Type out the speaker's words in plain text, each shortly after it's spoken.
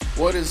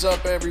What is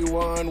up,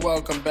 everyone?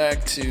 Welcome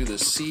back to the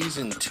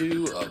Season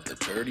 2 of the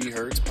Dirty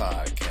Hurts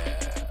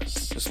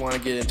Podcast. Just want to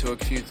get into a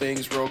few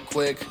things real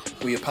quick.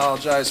 We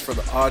apologize for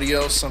the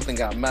audio. Something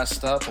got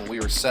messed up when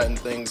we were setting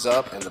things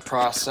up in the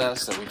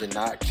process that we did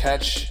not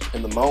catch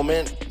in the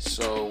moment.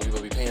 So we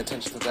will be paying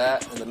attention to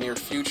that in the near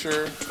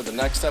future for the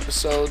next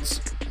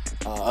episodes.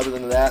 Other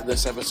than that,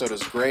 this episode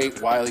is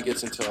great. Wiley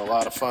gets into a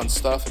lot of fun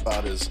stuff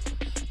about his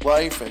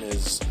life and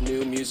his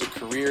new music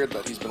career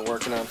that he's been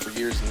working on for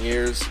years and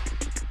years.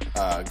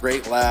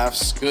 Great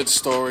laughs, good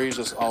stories,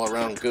 just all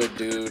around good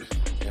dude,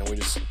 and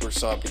we're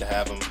so happy to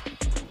have him.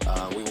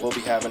 We will be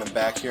having him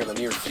back here in the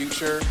near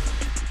future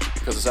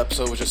because this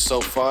episode was just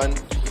so fun.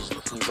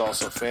 He's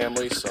also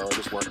family, so it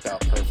just worked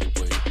out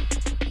perfectly.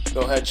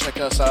 Go ahead, check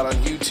us out on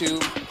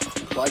YouTube,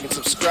 like and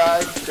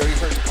subscribe, Dirty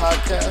Hurts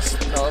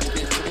Podcast. Now let's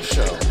get into the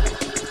show.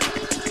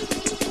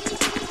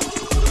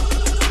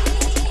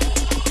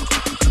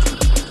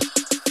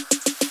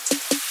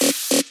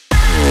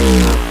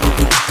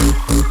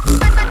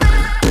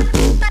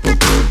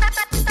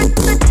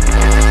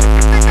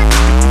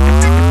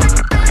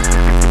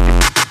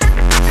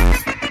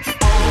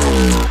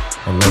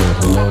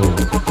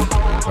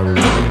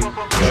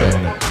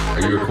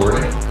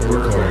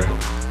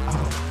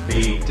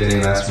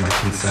 Didn't ask for my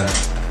consent.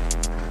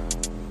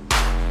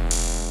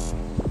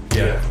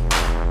 Yeah.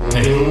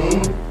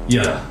 Hey.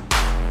 Yeah.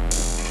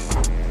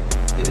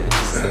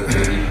 It's the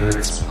Dirty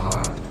Hurts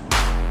Pod.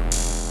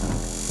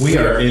 We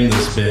are in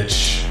this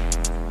bitch.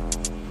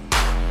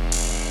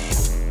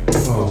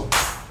 Oh.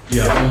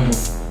 Yeah.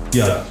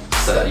 Yeah.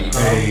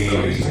 Hey.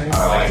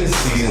 I like this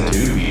Season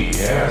 2 beat,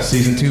 yeah.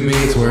 Season 2 beat,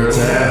 it's where it's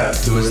at.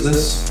 Who is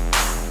this?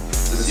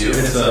 Is this you?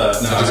 It's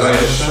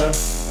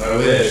I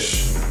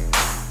wish.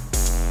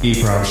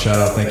 E-Prom shout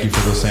out, thank you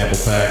for the sample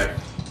pack.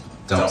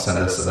 Don't send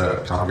us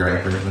copyright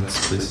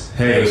infringements, please.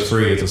 Hey, it was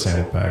free, it's a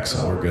sample pack,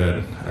 so we're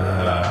good.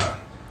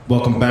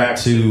 Welcome back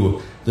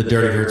to the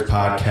Dirty Hurts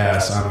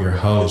Podcast. I'm your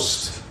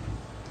host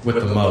with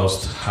the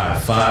most high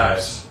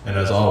fives. And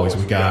as always,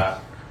 we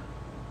got...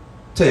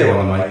 Tell you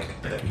on the mic.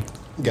 Thank you.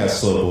 Got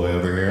Slow Boy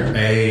over here.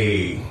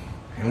 Hey,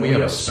 and we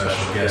have a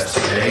special guest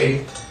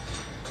today.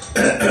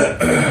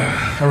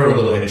 I wrote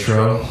a little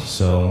intro,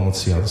 so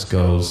let's see how this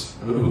goes.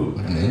 Ooh,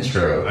 an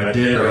intro. I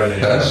did write an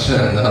intro.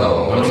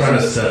 Professional. I'm trying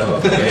to step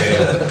up the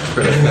game.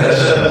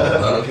 Professional.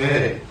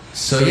 Okay.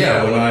 So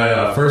yeah, when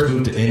I first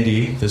moved to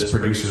Indy, this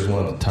producer is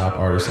one of the top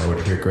artists I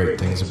would hear great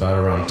things about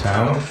around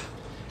town.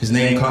 His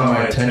name caught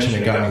my attention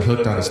and got me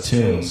hooked on his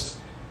tunes.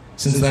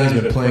 Since then,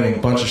 he's been playing a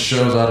bunch of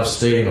shows out of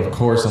state and, of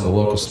course, on the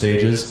local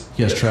stages.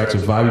 He has tracks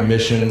with Vibe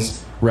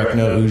Missions,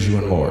 Recno, Uju,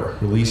 and more.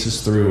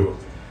 Releases through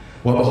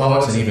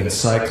Webaholics and even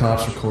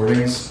Cyclops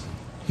Recordings.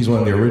 He's one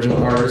of the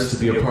original artists to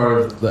be a part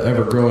of the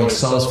ever-growing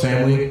Sullis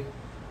family.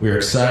 We are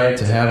excited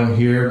to have him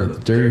here at the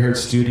Dirty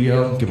Hurts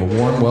studio. Give a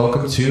warm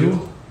welcome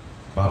to...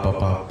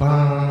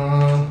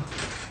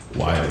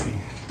 Wiley.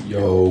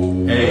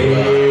 Yo. Hey.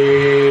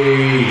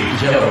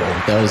 Yo,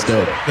 that was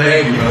dope.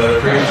 Thank you, brother.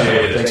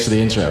 Appreciate it. Thanks for the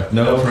intro.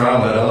 No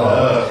problem at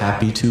all.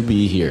 Happy to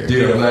be here.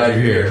 Dude, I'm glad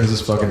you're here. This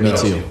is fucking Me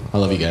dope. too. I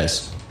love you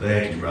guys.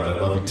 Thank you, brother. I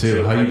love you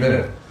too. How you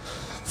been?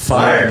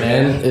 Fire,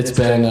 man. It's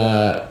been,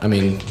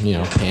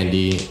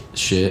 pandy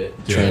shit.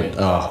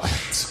 Yeah.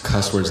 It's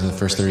cuss words in the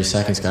first 30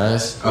 seconds,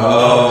 guys.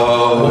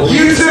 Oh,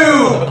 you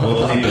too!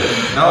 We'll keep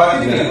it. No,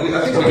 I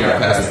think we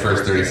got past the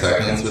first 30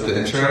 seconds with the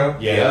intro.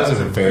 Yeah, that was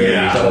a very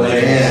Man,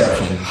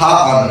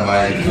 hot on the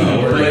mic.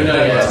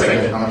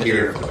 No, I'm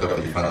here to fuck up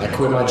the fun. I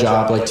quit my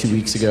job like 2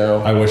 weeks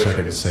ago. I wish I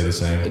could say the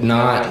same.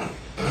 Not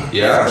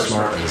Yeah. for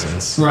smart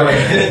reasons. Right.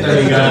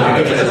 There you Not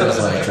go. because it was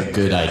like a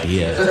good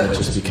idea, but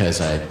just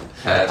because I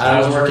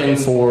was working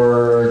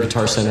for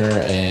Guitar Center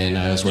and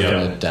I was working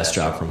a desk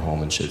job from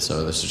home and shit.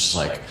 So this is just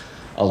like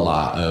a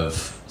lot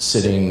of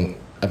sitting.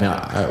 I mean,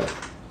 I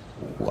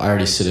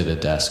already sit at a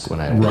desk when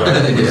I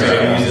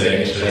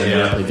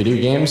play video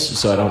games,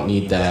 so I don't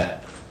need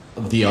that.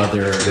 The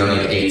other You don't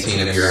need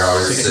 18 of your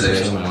hours 60%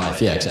 sitting. of my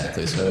life. Yeah,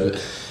 exactly. So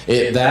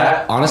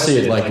that honestly,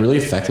 it like really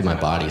affected my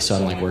body. So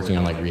I'm like working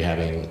on like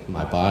rehabbing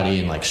my body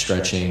and like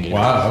stretching. You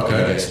Wow, okay.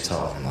 You guys can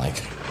tell I'm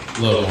like,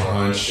 Little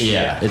hunch.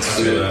 yeah, it's.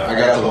 I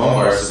got the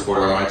lumbar support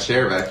on my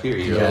chair back here.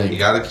 You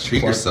gotta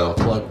treat yourself.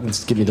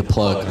 Let's give me the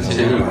plug.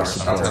 Dude, I'm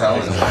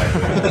telling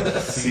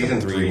you.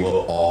 Season 3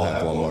 will all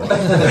have one more.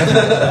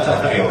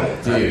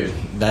 Dude,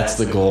 that's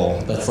the goal.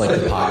 That's like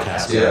the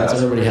podcast. Yeah.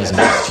 Once everybody has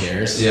nice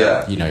chairs,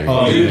 Yeah. you know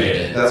Oh, you dude, made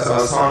it. That's what I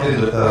was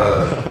talking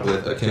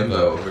with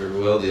Akimbo or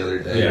Will the other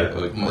day. Yeah.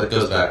 It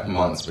goes back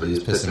months, but he's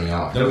pissing me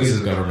off. Don't use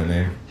his government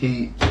name.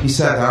 He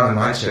sat down in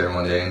my chair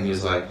one day and he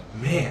was like,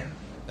 "Man,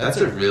 that's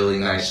a really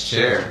nice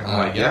chair." I'm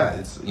like, "Yeah,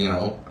 it's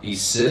you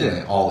sit in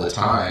it all the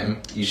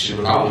time. You should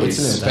probably It's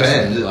an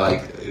spend investment.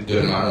 like a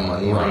good amount of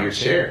money on your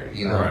chair,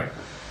 Right.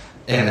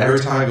 And every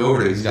time I go over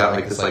there, he's got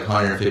like this like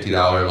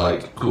 $150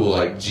 like cool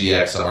like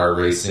GXR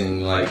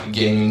racing like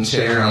gaming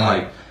chair. I'm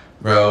like,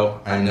 bro,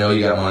 I know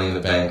you got money in the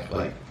bank.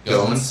 Like,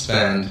 go and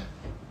spend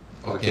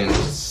fucking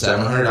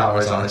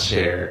 $700 on a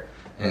chair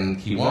and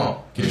he won't.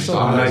 Get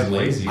yourself a nice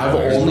lazy. I've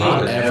boy. only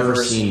not ever ever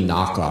seen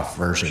knockoff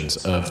versions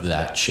of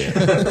that chair.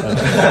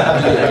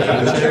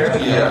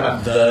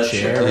 Yeah. The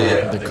chair,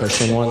 Yeah. the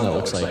cushion one that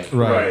looks like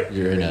Right.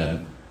 you're in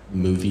a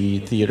movie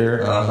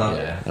theater. Uh-huh.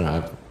 Yeah, I don't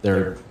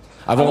know.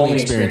 I've only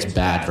experienced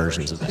bad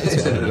versions of that.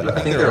 So, I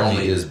think there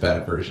only is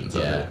bad versions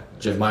of yeah,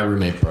 it. My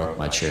roommate broke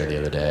my chair the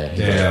other day.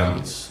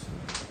 Damn.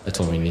 I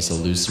told him he needs to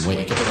lose some weight.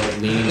 He kept like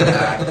leaning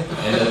back,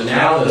 and then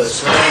now the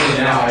strain.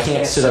 Now I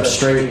can't sit up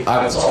straight.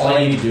 That's all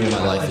I need to do in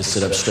my life is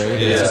sit up straight.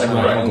 Yeah. It's like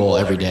my own goal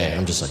every day.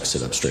 I'm just like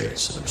sit up straight,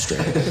 sit up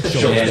straight.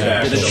 Shoulders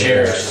back, the shoulders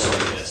chair back.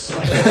 is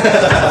like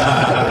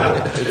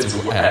this.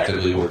 It's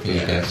actively working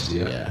against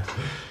you. Yeah.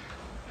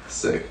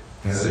 Sick.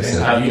 Sick.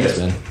 How have you guys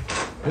been?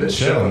 Been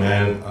chilling,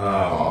 man.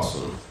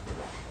 Awesome.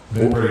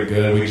 Been pretty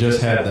good. We just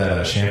had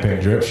that Champagne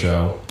Drip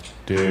show,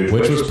 Dude,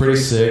 which was pretty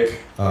sick.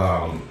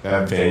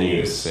 that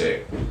venue is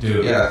sick.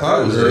 Dude, Yeah, I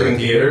thought it was Irving Irving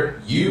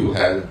Theater. You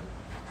had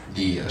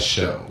the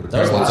show.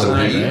 That was last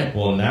night, right?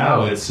 Well,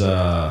 now it's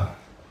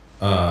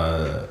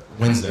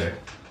Wednesday.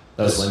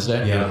 That was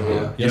Wednesday. Yeah.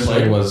 Yeah.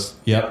 Yesterday was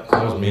that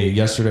was me.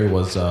 Yesterday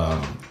was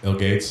Ill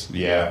Gates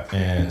Yeah.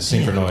 and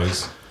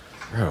Synchronoise.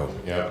 Bro,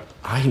 Yep.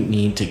 I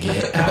need to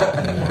get out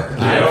more.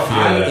 Yeah.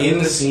 I'm in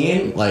the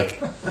scene,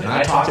 like, and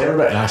I talk to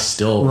everybody, and I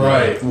still be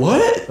Right. like,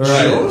 what?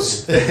 Right.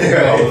 Shows? All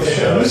the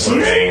shows were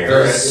There's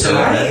bangers. so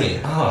many.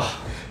 Oh,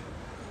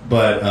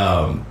 But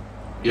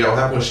You know, what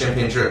happened with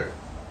Champagne Drip?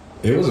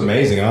 it was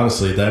amazing,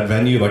 honestly. That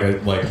venue,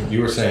 like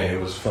you were saying, it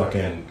was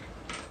fucking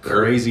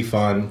crazy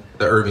fun.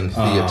 The Irving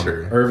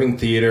Theater. Irving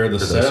Theater. The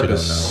For those setup who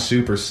is don't know.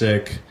 super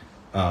sick.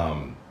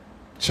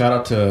 Shout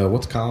out to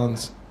what's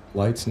Colin's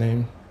Lights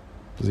name?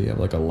 Does he have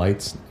like a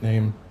Lights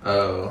name?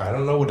 Oh, I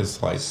don't know what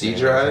it's like. C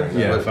Drive.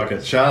 Yeah, fuck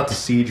it. Shout out to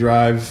C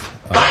Drive.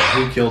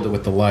 Who killed it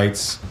with the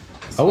lights?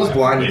 I was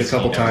blinded a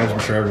couple times. I'm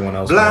sure everyone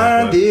else.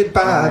 Blinded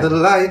by the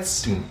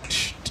lights.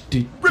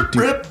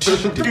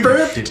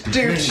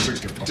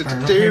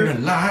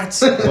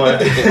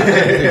 But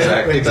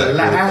exactly.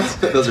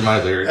 Those are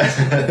my lyrics.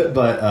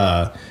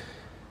 but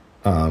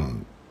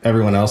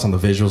everyone else on the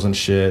visuals and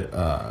shit,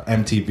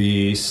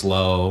 MTV,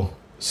 Slow,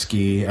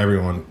 Ski,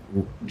 everyone,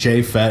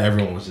 J Fett,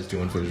 everyone was just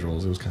doing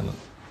visuals. It was kind of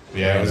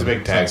Yeah, it was a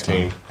big tag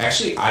team.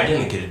 Actually, I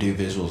didn't get to do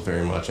visuals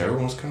very much.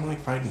 Everyone was kind of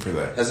like fighting for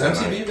that. Has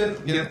MTV been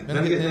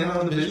getting in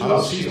on the visuals?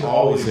 Oh, she's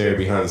always there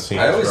behind the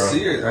scenes. I always bro.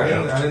 see her. I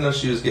Yeah. didn't know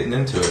she was getting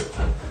into it.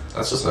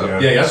 That's just up. Yeah.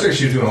 yeah. Yesterday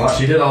she was doing a lot.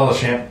 She did all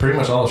the pretty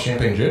much all the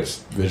Champagne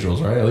Drips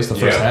visuals, right? At least the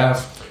first Yeah.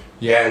 half.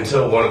 Yeah,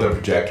 until one of the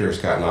projectors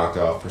got knocked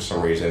off for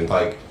some reason.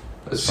 Like,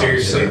 It's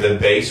seriously, probably- the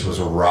bass was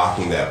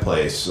rocking that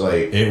place.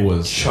 Like, It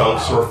was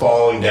chunks were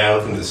falling down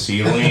from the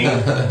ceiling.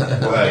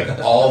 Like,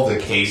 all the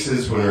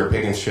cases when we were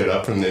picking shit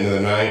up from the end of the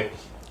night,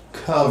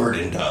 covered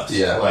in dust.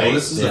 Yeah. Like, Well,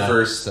 this is yeah.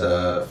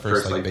 the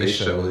first like bass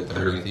show at the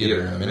Irving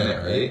Theater in a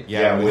minute, right?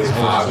 yeah, with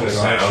positive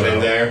sound in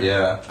there.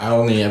 Yeah. I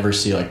only ever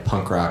see like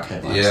punk rock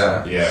headlines.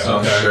 Yeah. Yeah. So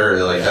I'm Okay.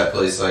 sure like that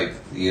place like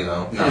It's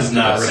not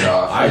knocks really-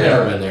 off. I've Yeah.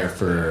 never been there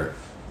for.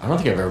 I don't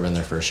think I've ever been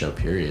there for a show.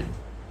 Period.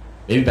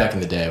 Maybe back in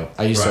the day,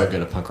 I used Right. to go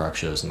to punk rock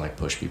shows and like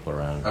push people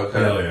around. Okay.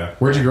 hell yeah.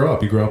 Where'd you grow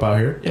up? You grew up out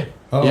here? Yeah.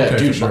 Oh, yeah, okay,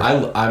 dude. for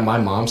sure. My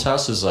mom's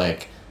house is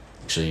like.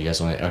 Actually, you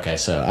guys want to? Okay,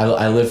 so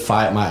I live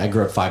I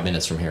grew up 5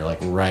 minutes from here, like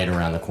right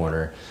around the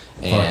corner.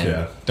 And Fuck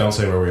yeah. Don't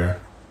say where we are.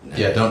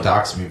 Yeah. Don't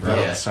dox me, bro.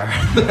 Yeah, sorry.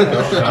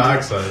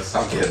 Dox us.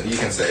 I'm kidding. You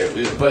can say it.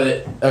 We-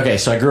 But okay,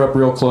 so I grew up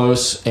real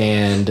close,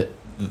 and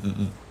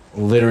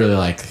literally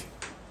like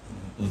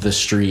the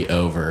street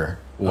over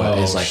what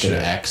Oh, is like shit. an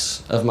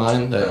ex of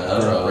mine that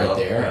grew up right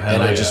there, Hell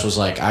and I yeah. just was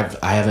like,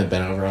 I haven't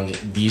been over on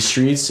these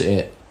streets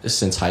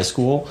since high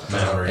school,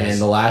 Memories.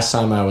 and the last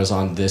time I was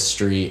on this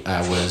street,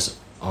 I was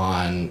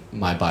on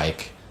my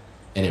bike,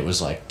 and it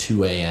was like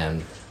 2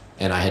 a.m.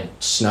 And I had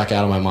snuck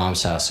out of my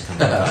mom's house to come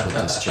back up with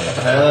this chick.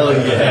 Hell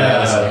Yeah, I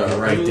was yeah. like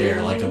right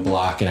there, like a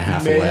block and a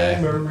half away.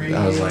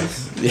 I was like,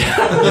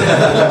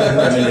 yeah,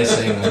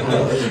 reminiscing. Like,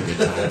 oh, those are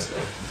good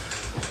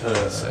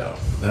times. So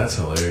That's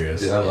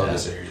hilarious. Dude, I love Yeah.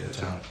 this area of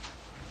town.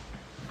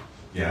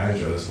 Yeah, I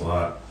enjoy this a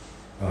lot.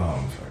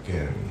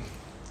 Fucking.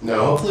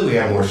 No, hopefully we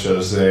have more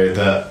shows there.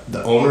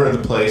 The owner of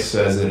the place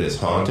says it is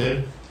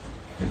haunted.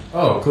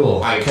 Oh,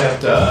 cool. I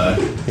kept, I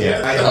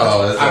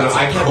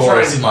kept of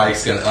course trying to.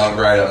 Mike's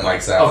gonna right up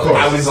Mike's alley. Of course.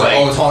 I was like,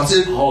 oh, it's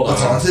haunted. Hold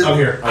It's on. haunted. I'm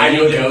here. are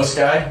you a ghost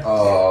guy?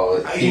 Oh,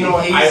 You know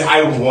what?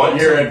 I want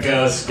You're to. a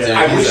ghost guy. Dude,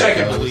 I he's wish a I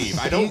could ghost. believe.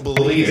 I don't He's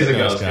believe a in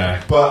ghost ghosts,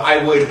 guy. but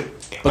I would.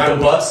 but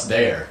the butt's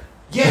there.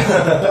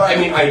 Yeah, I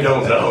mean, I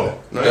don't know.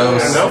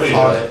 Ghosts, Nobody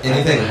haunt- knows.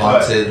 anything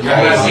haunted. You're not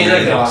I'm seeing not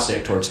it.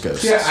 agnostic towards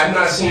ghosts. Yeah, I've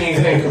not seen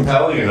anything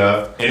compelling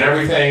enough, and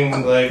everything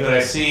like that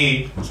I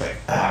see, it's like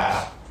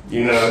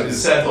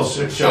Seth will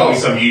show me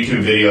some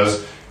YouTube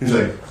videos. He's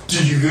like,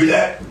 "Did you hear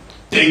that?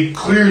 They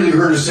clearly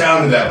heard a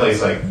sound in that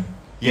place." Like,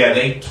 yeah,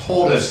 they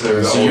told us there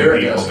were the So only you're a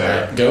people ghost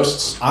there. guy.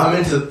 Ghosts. I'm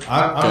into the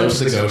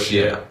ghost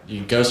shit. Yeah.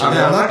 You ghosts. I mean,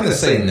 I'm not gonna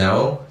say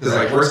no because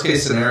like worst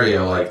case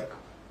scenario, like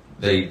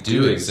they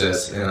do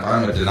exist, and if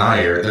I'm a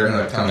denier, they're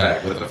gonna come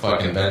back with a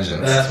fucking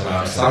vengeance. That's what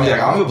I'm So I'm like,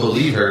 I'm a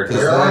believer because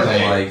Where are then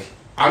they? like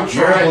I'm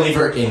You're a trying.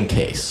 believer in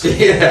case.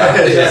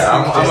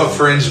 I'm a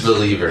fringe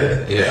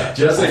believer. Yeah.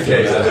 Just in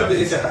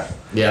case. Yeah.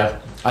 Yeah,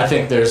 I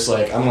think there's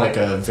like I'm like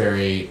a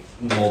very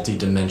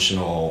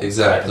multi-dimensional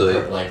Exactly.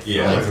 type of, like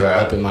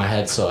up in my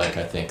head. So like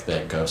I think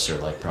that ghosts are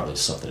like probably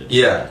something to do.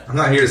 Yeah, I'm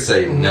not here to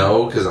say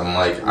no because I'm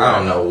like I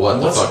don't know what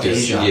What's the fuck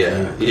is.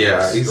 deja vu?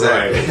 Yeah,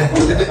 exactly,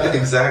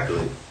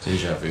 exactly.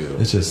 Deja vu.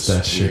 It's just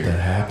that shit that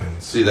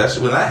happens. Dude,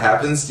 when that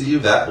happens to you,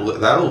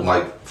 that'll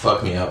like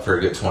fuck me up for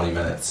a good 20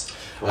 minutes.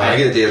 When I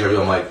get a deja vu,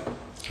 I'm like,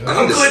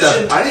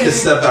 I need to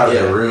step out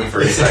of the room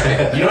for a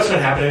second. You know what's been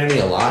happening to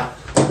me a lot?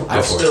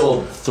 I've for it.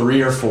 spilled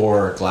 3 or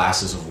 4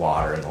 glasses of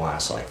water in the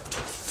last like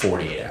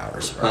 48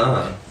 hours.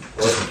 Probably.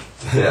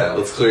 Yeah,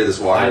 let's clear this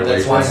water away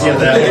That's why from I feel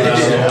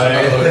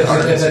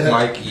that.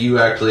 Mike, you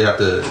actually have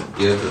to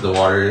give the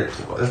water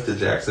to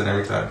Jackson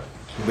every time.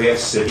 We have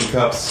sippy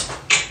cups.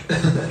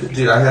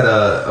 Dude, I had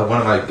one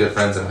of my good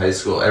friends in high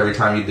school. Every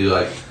time you do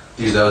like,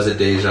 dude, that was a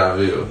deja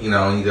vu, you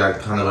know, and you got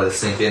kind of let it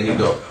sink in. You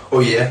go, oh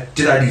yeah,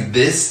 did I do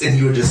this? And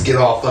you would just get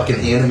all fucking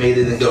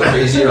animated and go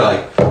crazy. You're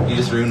like, you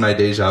just ruined my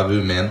deja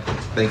vu, man.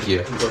 Thank you,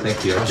 I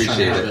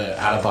appreciate it.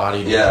 Out of body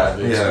Yeah, deja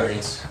vu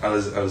experience. I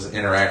was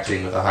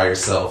interacting with a higher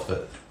self,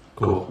 but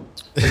cool.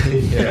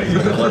 Yeah, you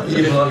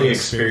let me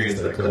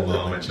experience that cool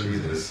moment.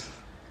 Jesus.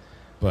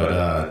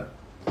 But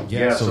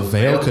yeah, so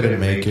Vale couldn't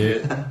make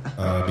it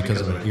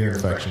because of an ear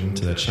infection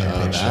to the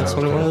Champagne show. That's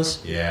what it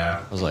was?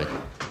 Yeah. I was like, I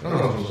don't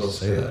know if I'm supposed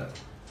to say that.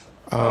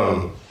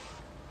 I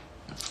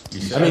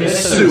mean,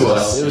 Sue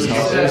us. It was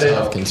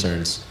health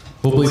concerns.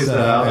 We'll bleep that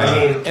out. I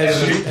mean,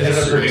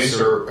 as a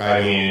producer,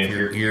 I mean, if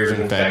your ear's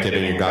infected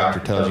and your doctor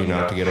tells you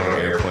not to get on an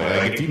airplane,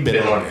 like if you've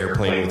been on an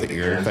airplane with an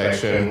ear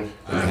infection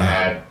and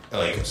had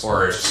like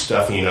or a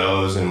stuffy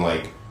nose and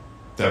like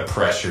the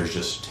pressure's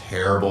just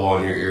terrible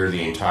on your ear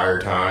the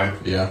entire time,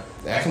 Yeah.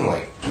 that can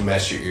like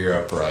mess your ear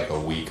up for like a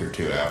week or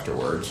 2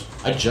 afterwards.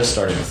 I just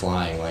started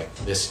flying. Like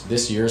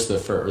this year's the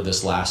first, or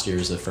this last year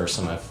is the first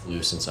time I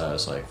flew since I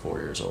was like 4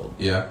 years old.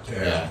 Yeah.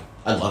 Yeah,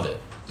 I love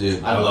it.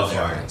 Dude, I love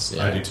flying. airplanes.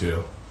 Yeah. I do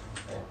too.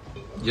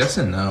 yes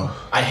and no.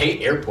 I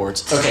hate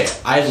airports. Okay,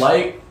 I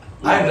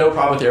have no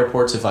problem with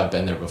airports if I've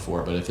been there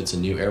before, but if it's a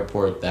new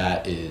airport,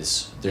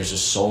 there's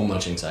just so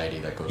much anxiety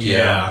that goes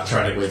Yeah,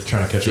 trying to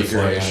catch a figuring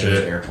flight out shit.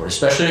 the airport,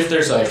 especially if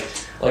there's like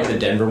the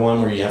Denver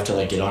one where you have to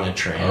like get on a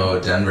tram. Oh,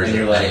 Denver's and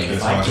you're a like, pain.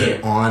 if I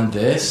get on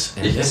this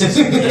and this is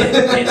it,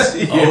 it's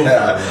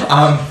Yeah, over.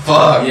 I'm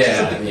fucked.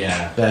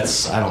 Yeah.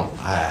 That's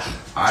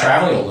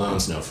traveling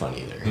alone's no fun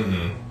either.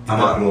 I'm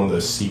not in one of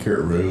those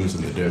secret rooms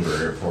in the Denver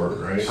airport,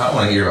 right? I don't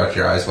want to hear about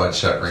your eyes wide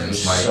shut There's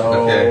rings, Mike. so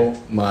Okay.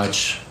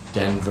 much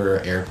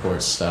Denver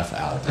airport stuff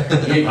out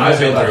there. You I've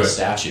been know about through the it.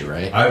 statue,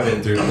 right? I've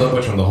been through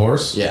which one, the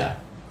horse? Yeah.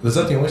 Is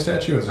that the only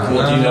statue? Is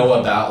Well, do you know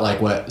about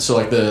like what? So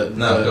like the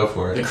Go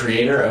for it. The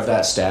creator of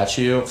that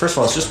statue. First of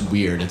all, it's just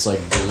weird. It's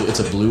like it's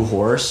a blue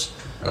horse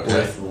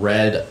Okay.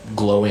 with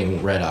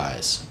glowing red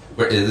eyes.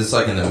 Where, is this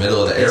like in the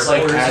middle of the It's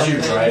airport? like or as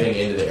you're something? driving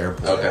into the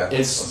airport. Okay.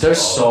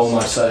 There's so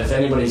much stuff. If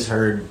anybody's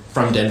heard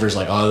from Denver's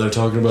like, oh, they're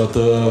talking about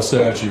the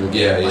statue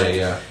again.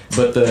 Yeah.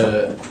 But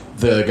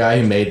the guy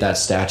who made that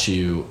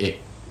statue, it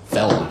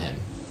fell on him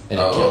and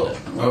it killed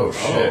him. Oh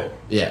shit!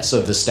 Yeah,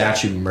 so the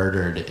statue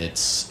murdered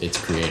its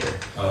creator.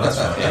 Oh, that's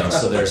fine. Yeah,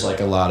 so there's like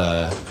a lot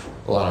of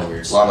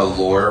weird A stuff. lot of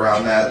lore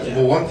around that. Yeah.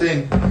 Well, one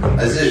thing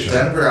is it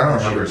Denver. I don't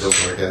remember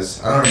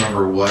I don't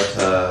remember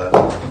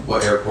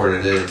what airport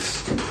it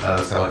is. It's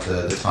got like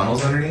the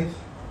tunnels underneath.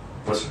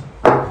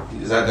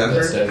 Is that Denver?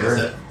 That's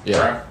Denver.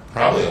 Yeah.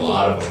 Probably a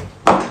lot of them.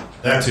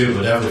 That too,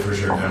 but definitely for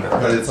sure Denver.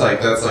 But it's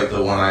like that's like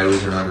the one I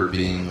always remember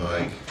being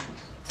like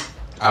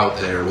out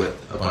there with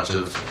a bunch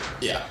of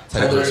Yeah.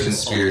 type of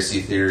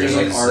conspiracy theories.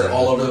 There's like art and-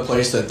 all over the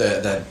place that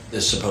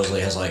this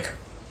supposedly has like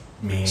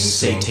Means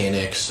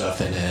satanic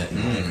stuff in it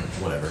and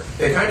whatever.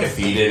 They kind of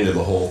feed into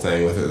the whole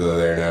thing with it though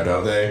there now,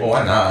 don't they? Well,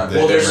 why not? The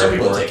Well, there's some Denver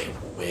people that airport. take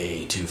it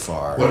way too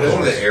far. Well,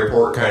 doesn't the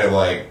airport kind of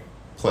like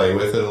play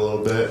with it a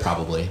little bit?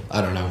 Probably. I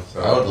don't know.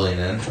 I would lean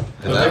in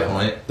at that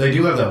point. They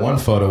do have that one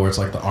photo where it's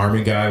like the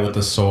army guy with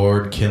the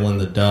sword killing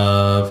the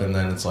dove, and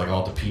then it's like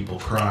all the people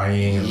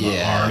crying and the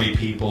Yeah. army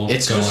people.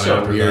 It's going just a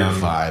after weird them.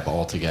 vibe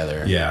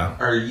altogether. Yeah.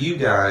 Are you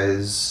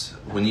guys,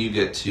 when you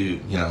get to,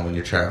 when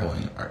you're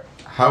traveling,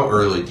 how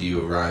early do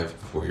you arrive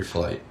before your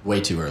flight?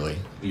 Way too early.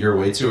 You're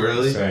way too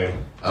early? Same.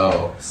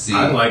 Oh, see.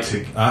 I like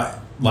to.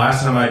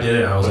 Last time I did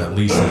it, I was at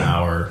least an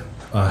hour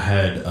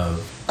ahead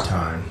of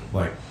time.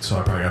 Like, so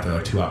I probably got there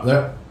like 2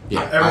 hours.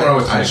 Yeah. Everyone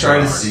always I takes try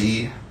 2 to hours.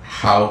 see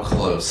how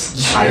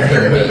close I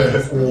can be.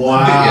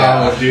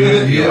 Wow, Yeah.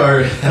 dude, you Yeah.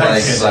 are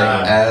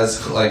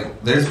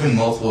there's been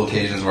multiple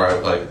occasions where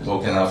I've like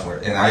woken up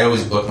and I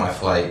always book my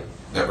flight,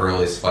 the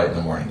earliest flight in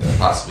the morning that I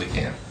possibly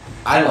can.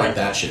 I like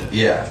that shit.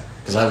 Yeah.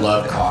 Because I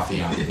love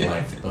coffee on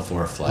like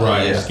before a flight.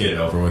 right. Yeah. Just get it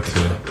over with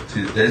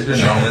too. Dude, there's been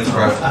moments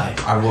where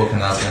I've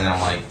woken up and I'm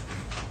like,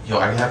 yo,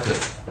 I have to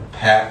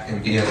pack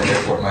and be in the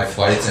airport. My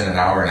flight's in an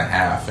hour and a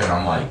half, and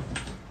I'm like,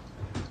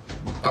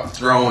 I'm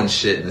throwing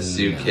shit in the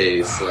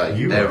suitcase like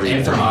You are every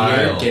And from Wild.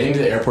 here, getting to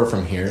the airport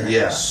from here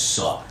Yeah.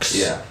 sucks.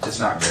 Yeah, it's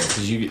not great.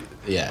 Because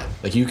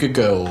like you could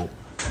go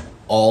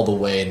all the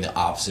way in the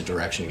opposite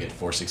direction to get to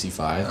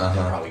 465, Uh-huh.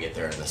 you'll probably get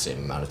there in the same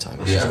amount of time.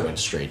 It's Yeah. just going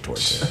straight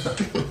towards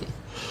it.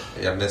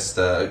 Yeah, I missed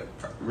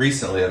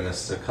recently. I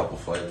missed a couple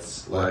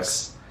flights.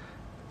 Lex,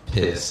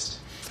 pissed.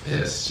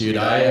 Dude,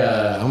 I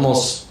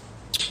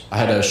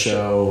had a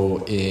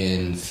show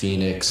in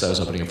Phoenix. I was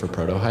opening up for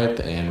Protohype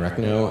and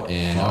Recno,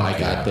 and I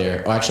got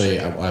there. Oh, actually,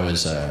 I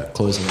was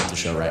closing up the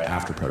show right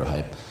after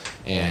Protohype,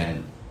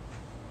 and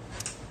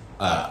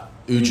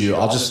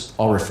Uju.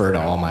 I'll refer to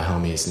all my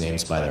homies'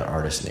 names by their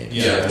artist names.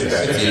 Yeah,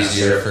 it's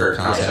easier for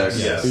context.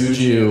 Yes.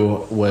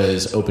 Uju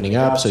was opening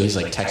up, so he's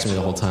like texting me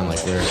the whole time, like,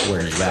 where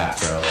are you at,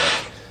 bro?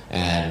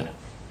 And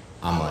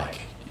I'm like,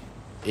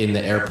 in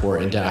the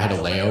airport, and I had a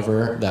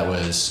layover that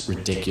was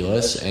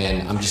ridiculous,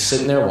 and I'm just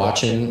sitting there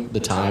watching the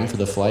time for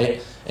the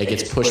flight. It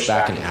gets pushed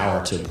back an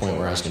hour to a point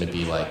where I was going to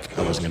be like,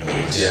 I wasn't going to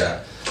make it.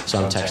 Yeah.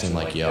 So I'm texting him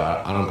like, yo,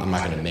 I'm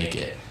not going to make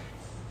it.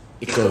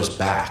 It goes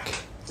back,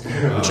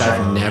 which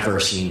I've never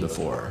seen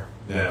before.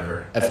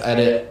 Never. Have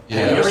you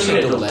ever seen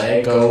a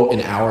delay go an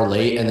hour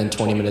late and then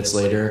 20 minutes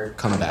later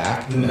come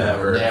back?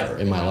 Never. Never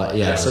in my life.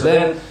 Yeah. So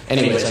then,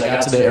 anyways, I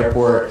got to the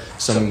airport.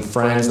 Some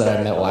friends that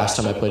I met last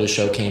time I played a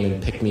show came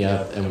and picked me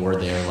up and were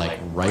there like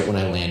right when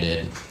I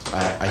landed.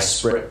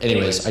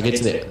 Anyways, I get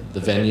to the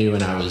venue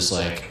and I was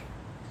like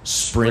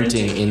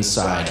sprinting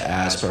inside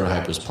as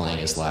Protohype was playing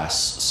his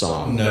last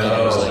song. No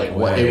And it was like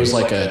way. it was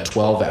like a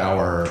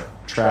 12-hour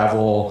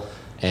travel,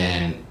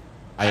 and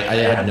I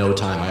had no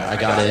time. I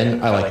got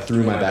in, I like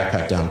threw my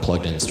backpack down,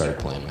 plugged in, and started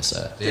playing my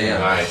set.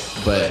 Damn.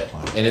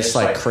 And it's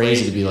like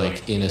crazy to be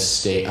like in a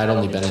state. I'd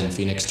only been in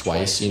Phoenix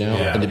twice, Yeah.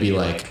 and to be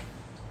like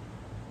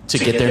to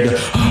get there,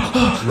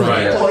 and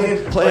Right.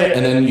 play it,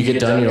 and then you get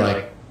done, you're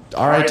like,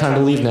 all right, time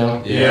to leave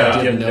now.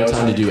 Yeah. You have no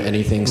time to do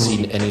anything,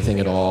 see anything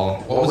at all.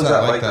 What was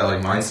that like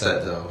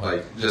mindset though?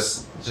 Like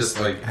just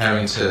like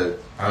having to.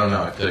 I don't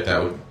know. I feel like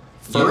that would.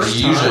 First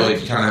usually,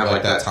 time- you kind of have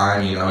like that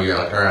time. You're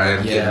like, all right,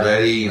 I'm Yeah. getting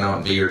ready.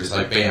 But you're just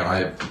like,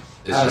 bam.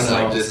 It's I just don't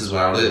like know. this is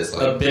what it is. A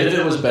Like bit of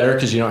it was better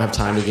because you don't have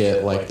time to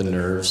get like the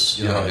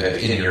nerves. like,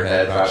 in your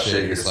head about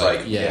shit. You're just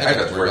like, Yeah. I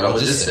got to worry about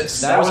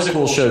logistics. That was a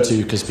cool show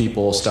too because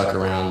people stuck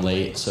around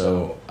late.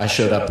 So I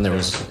showed up and there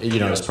was,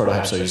 it was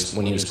Prototype. So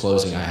when he was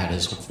closing, I had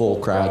his full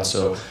crowd.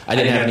 So I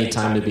didn't have any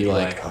time to be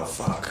like, oh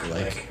fuck,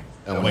 like,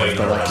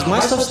 because my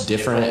stuff's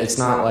different. It's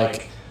not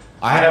like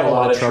I have a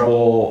lot of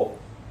trouble.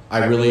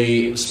 I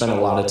really spend a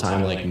lot of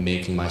time like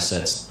making my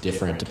sets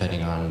different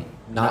depending on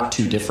not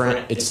too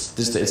different. It's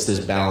this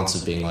balance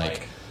of being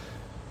like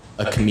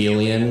a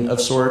chameleon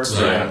of sorts.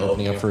 Right. I'm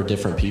opening up for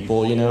different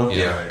people,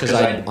 Yeah. Because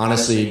I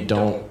honestly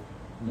don't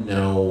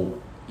know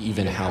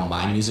even how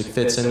my music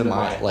fits into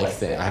my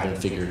thing. I haven't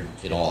figured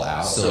it all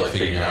out. Still like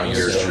figuring out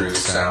your true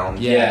sound.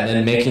 Yeah, and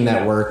then making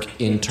that work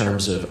in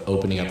terms of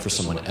opening up for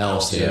someone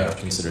else, they Yeah. have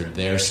to consider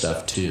their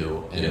stuff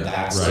too, and Yeah.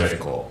 that's Right.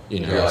 difficult,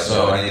 You're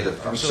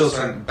like, I'm still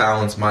trying to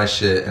balance my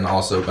shit and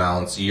also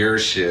balance your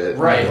shit.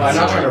 Right, well, I'm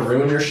not So, trying to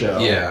ruin your show.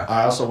 Yeah.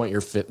 I also want your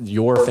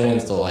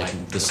fans to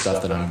like the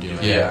stuff that I'm doing.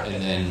 Yeah.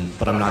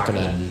 But I'm not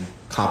gonna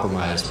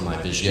compromise my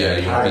vision. Yeah,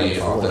 you wanna be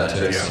for that at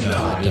the authentic. same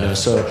Yeah. time,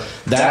 So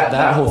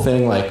that whole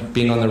thing, like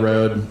being on the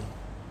road,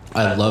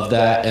 I love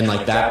that, and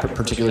like that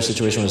particular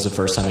situation was the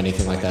first time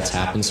anything like that's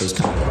happened, so it's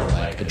kind of more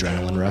like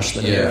adrenaline rush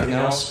than anything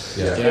else.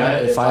 Yeah.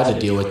 If I had to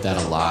deal with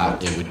that a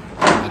lot, it would.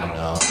 I don't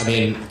know. I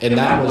mean, and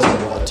that was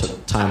a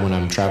time when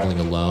I'm traveling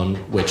alone,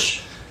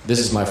 which this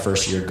is my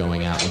first year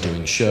going out and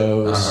doing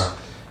shows, Uh-huh.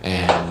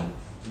 and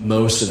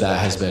most of that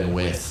has been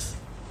with,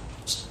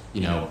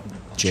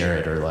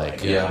 Jared or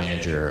like Yeah. a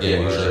manager. Yeah,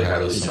 or, usually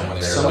have someone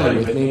there, somebody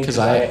like- with me because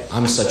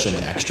I'm such an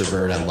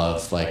extrovert. I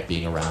love like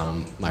being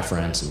around my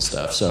friends and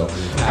stuff. So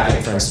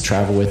having friends to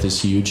travel with is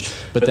huge.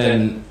 But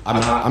then I'm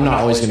not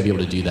always going to be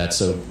able to do that.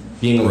 So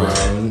being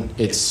alone,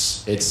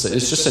 it's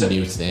just a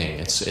new thing.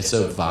 It's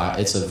a vibe.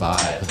 It's a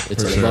vibe.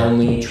 It's For a sure.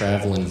 lonely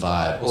traveling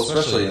vibe. Well,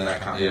 especially in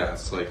that kind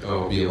it's like,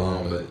 be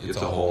alone, but it's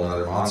a whole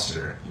other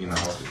monster, Yeah.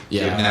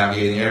 You're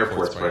navigating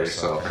airports by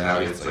yourself, and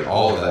navigating like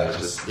all of that.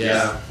 Just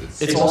Yeah.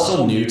 It's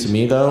also new to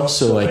me though.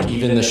 So like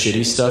even the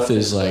shitty stuff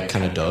is like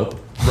kind of dope.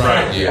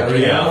 Right. Yeah.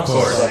 Yeah, of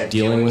course. Like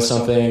dealing with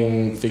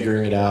something,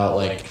 figuring it out,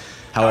 like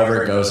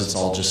however it goes, it's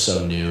all just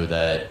so new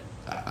that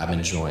I'm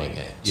enjoying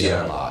it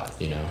Yeah. a lot,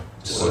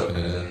 just slipping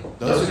it in.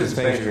 Those are the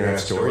things you're gonna have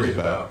stories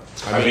about.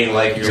 I mean,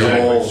 like your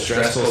whole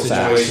stressful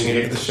situation you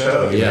get to the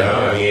show. You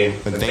know? I mean,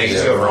 when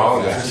things go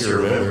wrong, that's what you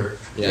remember.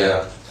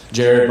 Yeah.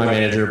 Jared, my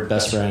manager,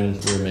 best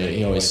friend, roommate,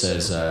 he always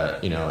says,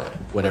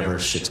 whatever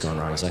shit's going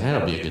wrong, he's like,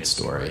 that'll be a good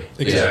story.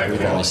 Exactly.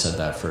 We've always said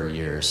that for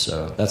years.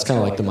 So that's kind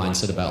of like the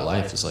mindset about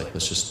life is like,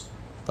 let's just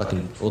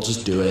we'll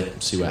just do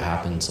it, see what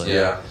happens. Like,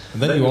 Yeah.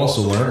 And then you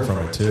also learn from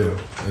it too.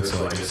 It's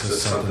like it's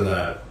just something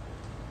that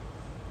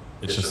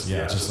it's just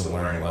a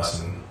learning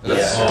lesson.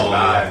 That's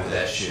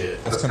that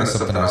shit. That's kind of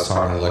something I was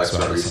talking to Lex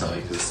about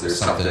recently, because there's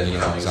something,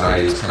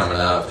 anxiety is coming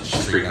up, and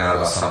she's freaking out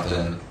about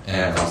something,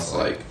 and I was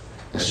like,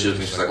 and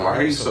she's like, why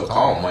are you so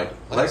calm? I'm like,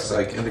 Lex,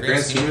 like, in the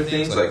grand scheme of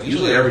things, like,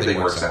 usually everything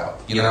works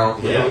out, Yeah.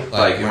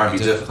 Like, it might be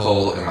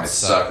difficult, it might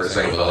suck or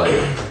something, but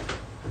like,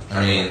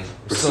 I mean,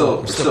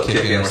 we're still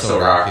kicking, we're still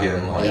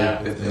rocking. Like,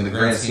 Yeah. in the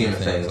grand scheme of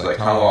things, like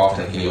how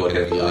often can you look at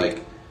it and be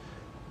like,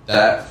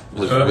 that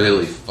was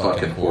really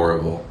fucking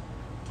horrible.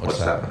 What's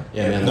happening?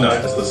 Yeah, man. No,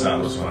 just the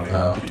sound was funny.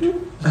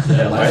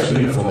 Yeah, life's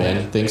beautiful,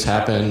 man. Things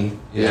happen.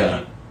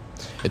 Yeah.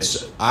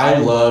 I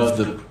love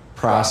the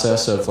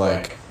process of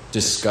like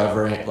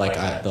discovering like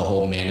the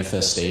whole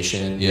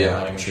manifestation. Yeah.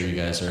 Like, I'm sure you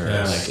guys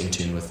are like in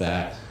tune with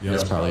that. Yeah.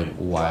 That's probably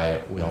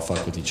why we all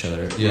fuck with each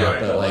other. Yeah.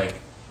 But like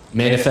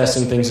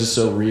manifesting things is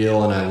so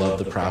real, and I love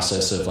the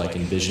process of like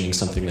envisioning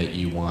something that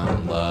you want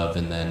and love,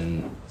 and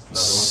then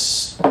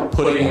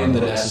putting in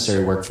the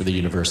necessary work for the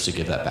universe to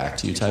give that back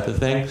to you, type of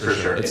thing. For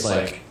sure. It's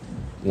like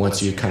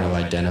once you kind of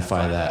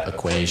identify that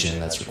equation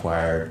that's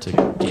required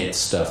to get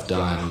stuff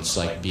done, it's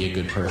like be a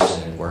good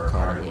person and work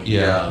hard at what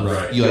you love.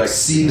 Right. You like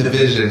see the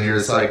vision, you're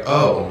just like,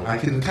 oh, I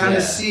can kind Yeah.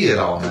 of see it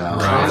all now.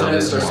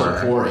 Confidence starts More.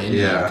 to pour in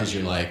you Yeah. because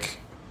you're like,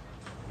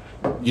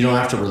 you don't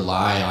have to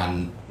rely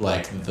on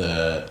like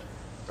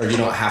or you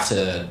don't have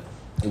to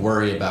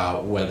worry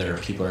about whether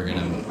people are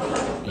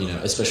gonna, you know,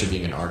 especially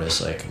being an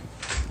artist,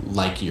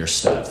 like your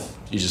stuff.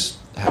 You just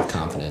have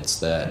confidence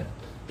that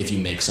if you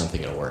make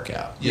something, it'll work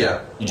out.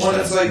 Yeah. You just Well,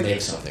 gotta it's like,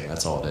 make something.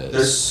 That's all it is.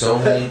 there's so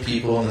many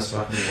people in this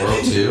fucking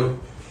world too,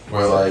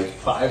 where like,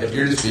 if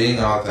you're just being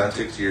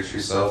authentic to your true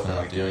self and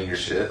like doing your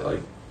shit, like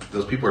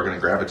those people are gonna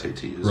gravitate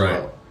to you as Right.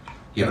 well.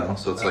 You know,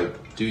 so it's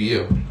like, do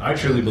you? I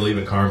truly believe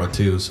in karma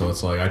too, so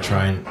it's like I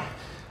try and,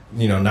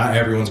 you know, not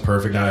everyone's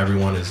perfect, not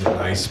everyone is a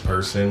nice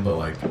person, but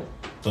like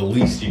the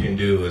least you can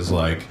do is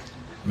like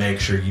make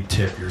sure you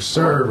tip your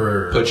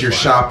server. Put your Like,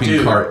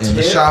 shopping cart in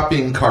the tip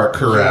shopping cart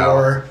corral.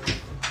 Your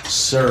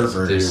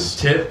servers.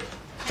 tip.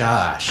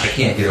 Gosh. I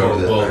can't get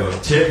over Well,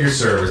 that. tip your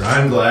servers.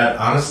 I'm glad,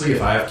 honestly,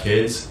 if I have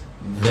kids,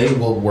 they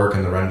will work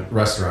in the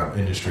restaurant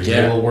industry.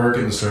 Yeah. They will work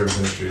in the service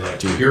industry. Like,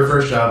 Dude. your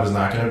first job is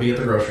not going to be at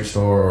the grocery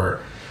store or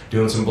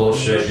doing some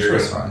bullshit. You're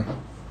It's gonna, fine.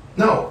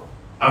 no,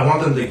 I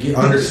want them to Your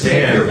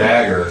understand.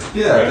 bagger.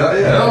 Yeah,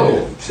 yeah.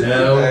 No, Tip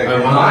no, your bag. I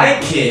want My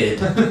kid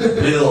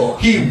will.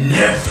 he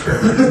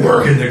never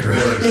work in the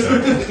grocery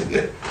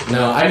store.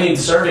 No, I mean,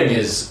 serving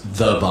is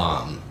the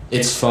bomb.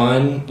 It's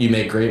fun. You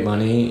make great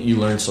money. You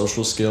learn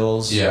social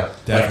skills. Yeah, Like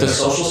the definitely.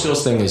 social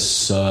skills thing is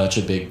such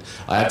a big.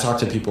 I've talked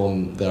to people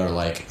that are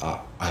like,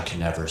 I can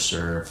never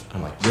serve.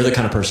 I'm like, you're the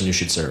kind of person who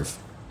should serve.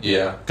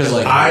 Yeah. Because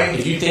like, I-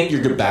 if you think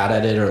you're good bad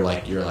at it or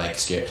like you're like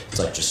scared, it's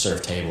like just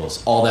serve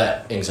tables. All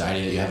that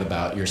anxiety that you have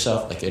about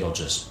yourself, like it'll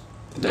just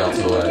Melt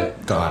away.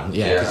 gone.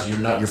 Yeah, because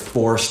you're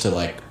forced to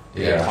like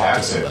Yeah, talk to have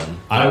to.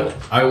 someone.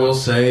 I will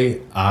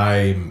say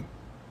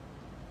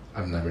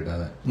I've never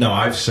done it. No,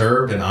 I've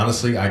served, and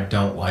honestly, I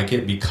don't like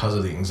it because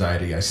of the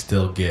anxiety I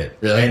still get,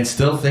 Really? and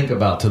still think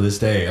about to this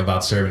day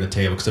about serving the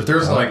table. Because if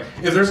there's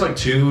like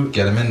two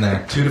Get them in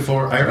there. to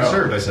 4, I already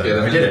served. I said, Get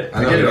 'em I in. did it.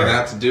 I know did you're it. gonna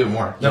have to do it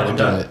more. No, Yeah, I'm I've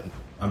done. done it.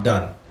 I'm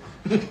done.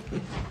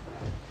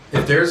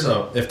 If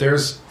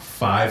there's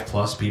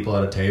 5+ people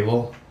at a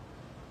table,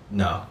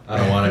 no, I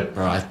don't want it.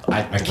 Bro, I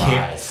I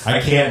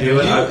thrive. can't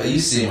do it. You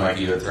seem like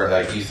you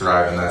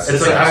thrive in that.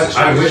 It's like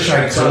I wish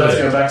I That's what I was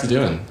could. going back to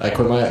doing. I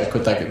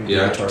quit that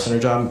Yeah. Guitar Center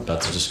job. About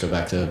to just go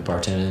back to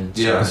bartending.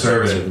 Yeah.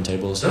 serving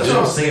tables. That's what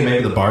I was thinking.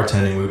 Maybe the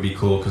bartending would be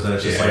cool because then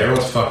it's just like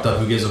everyone's fucked up.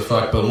 Who gives a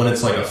fuck? But when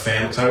it's like a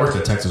family, because I worked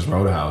at Texas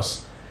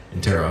Roadhouse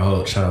in Terre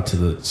Haute. Shout out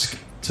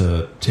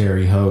to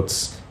Terry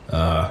Holtz.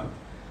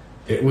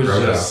 It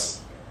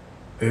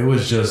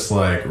was just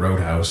like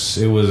Roadhouse.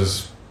 It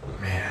was,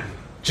 man,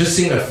 just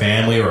seeing a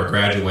family or a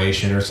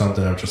graduation or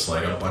something of just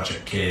like a bunch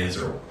of kids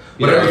or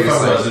whatever the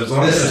fuck it was. It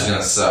was This is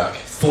gonna suck.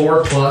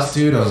 4+,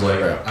 dude. I was like,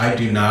 I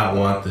do not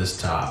want this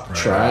top. Right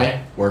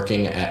Try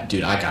working at.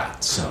 Dude, I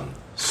got some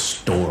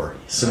stories.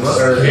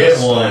 Let's hit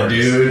one,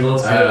 dude.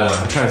 Let's hit I'm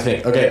one. trying to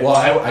think. Okay, well,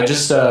 I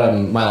just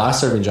my last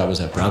serving job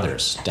was at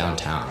Brothers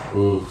downtown.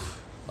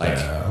 Oof. Like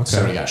Yeah, okay.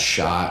 somebody got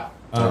shot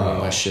during one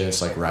of my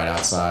shifts, like right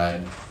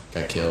outside,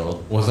 got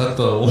killed. Was that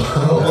the one?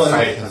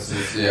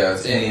 Yeah,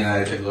 it's Andy and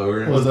I take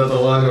over. Was that the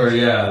one where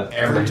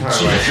Every time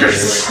I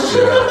Cheers.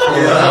 switch,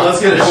 Yeah, let's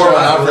get a pour shot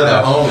one out for for the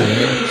that.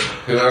 homie,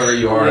 whoever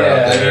you are Yeah,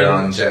 out there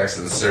man. on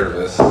Jackson's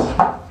service.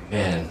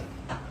 Man,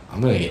 I'm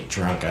gonna get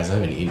drunk, guys. I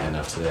haven't eaten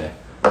enough today.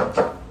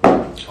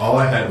 All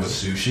I had was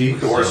sushi. You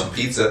could order some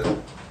pizza.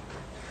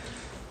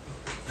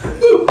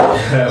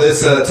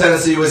 This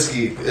Tennessee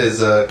whiskey is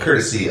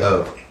courtesy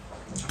of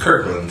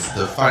Kirkland's,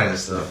 the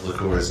finest of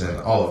liqueurs in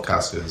all of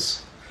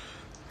Costco's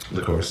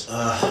liqueurs.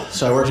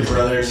 So I worked at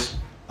Brothers.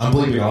 I'm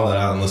bleeping all that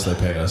out unless they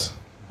pay us.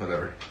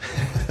 Whatever.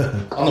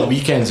 On the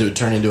weekends, it would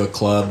turn into a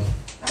club.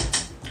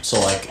 So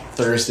like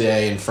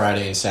Thursday and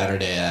Friday and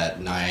Saturday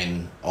at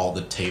 9, all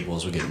the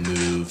tables would get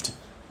moved,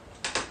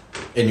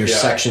 and your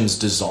sections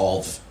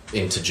dissolve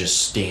into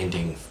just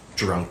standing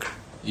drunk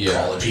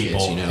college people.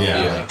 kids. You know,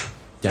 Yeah. like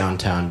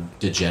downtown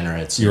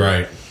degenerates. You're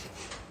right.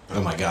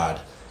 Oh my god,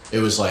 it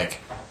was like,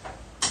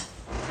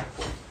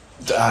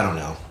 I don't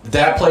know.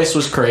 That place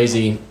was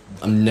crazy.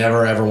 I'm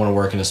never ever want to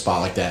work in a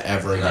spot like that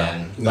ever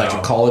again. Like No.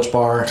 a college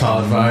bar.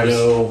 College vibes.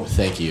 No,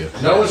 thank you.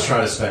 No one's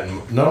trying to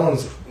spend. No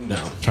one's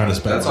No. trying to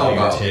spend That's all money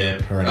on about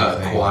tip or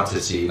anything.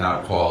 quantity,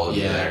 not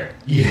quality. Yeah. There.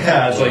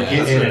 Yeah, it's like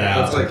get in and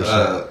out. That's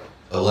like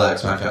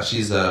Alex, my friend.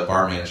 She's a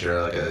bar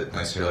manager, like a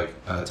nice, like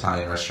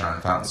Italian restaurant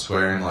in Fountain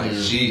Square, and like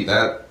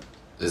that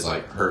is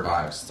like her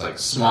vibes. It's like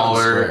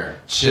smaller,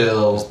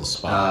 chill,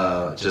 just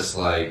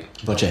like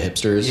a bunch of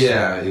hipsters.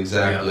 Yeah,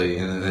 exactly.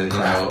 Yeah. And then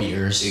craft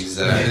beers.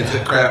 Exactly.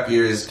 It's craft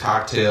beers,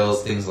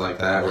 cocktails, things like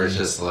that, where it's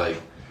just like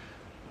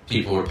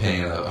people were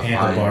paying a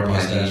handlebar fine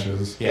penny.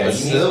 mustaches. Yeah, But you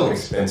need still- some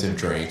expensive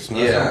drinks. Not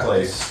Yeah.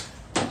 someplace.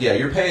 Yeah,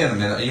 you're paying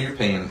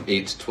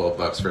 $8 to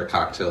 $12 for a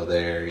cocktail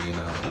there. You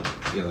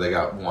know they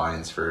got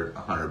wines for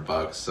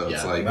 $100, so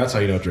it's like That's how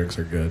you know drinks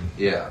are good.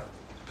 yeah.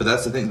 But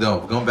that's the thing,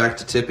 though. Going back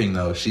to tipping,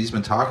 though, she's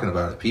been talking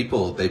about it.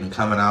 People, they've been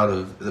coming out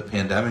of the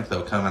pandemic,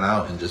 though, coming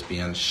out and just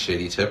being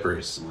shitty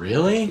tippers.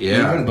 Really?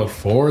 Yeah. Even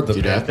before the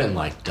Dude, I've been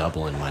like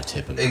doubling my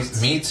tipping.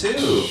 Me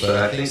too, but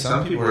I think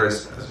some people are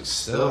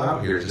still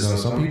out here. Just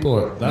some people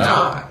are.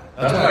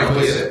 That's why I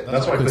quit it.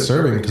 That's why I quit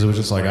serving, because it was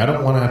just like I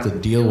don't want to have to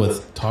deal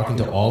with talking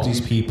to all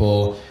these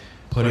people,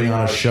 putting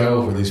on a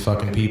show for these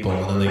fucking people,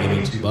 and then they give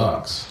me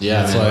 $2.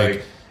 Yeah, it's man.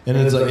 like, and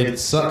it's like it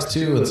sucks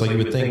too. It's like you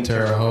would think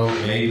Terre Haute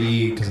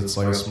maybe because it's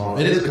like a small.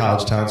 It is a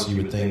college town, so you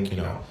would think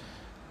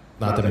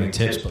not that many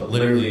tips, but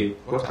literally.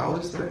 What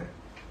college is there?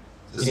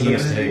 Indiana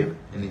State.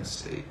 Indiana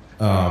State.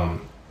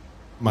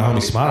 My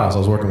homie Smiles, I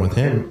was working with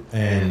him,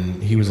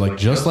 and he was like,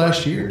 just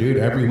last year, dude,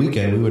 every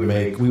weekend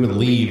we would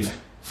leave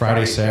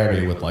Friday,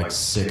 Saturday with like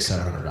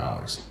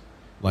 $600-$700,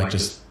 like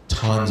just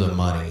tons of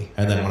money.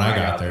 And then when I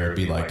got there, it'd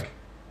be like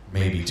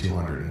maybe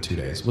 200 in 2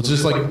 days, which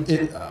is like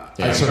it.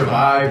 I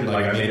survived.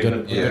 Like I made a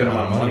good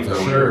amount of money for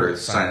sure.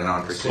 Signing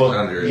on for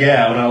 600.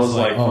 Yeah, when I was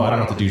like, oh, I don't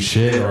have to do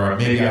shit, or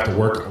maybe I have to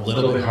work a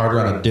little bit harder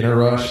on a dinner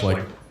rush. Like,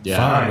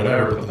 fine,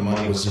 whatever. But the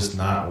money was just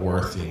not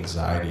worth the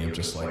anxiety of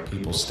just like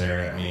people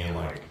staring at me and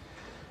like,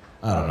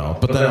 I don't know.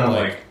 But then I'm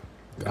like,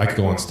 I could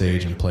go on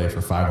stage and play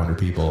for 500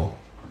 people,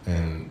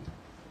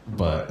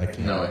 but I can't.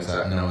 No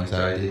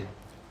anxiety.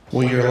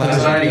 Well, you're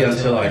anxiety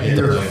until I get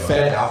you're to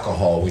fed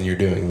alcohol when you're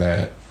doing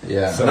that.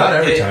 Yeah. So not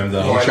every time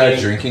though. You try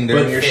drinking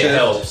during your it shift?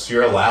 helps.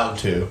 You're allowed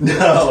to.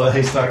 No,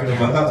 he's talking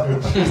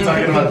about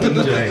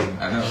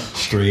DJing. I know.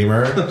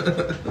 Streamer.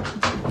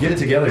 Get it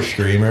together,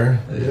 streamer.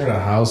 You're in a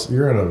house.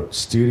 You're in a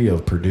studio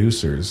of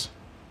producers.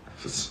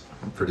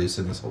 I'm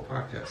producing this whole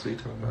podcast. What are you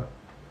talking about?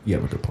 You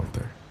have a good point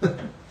there.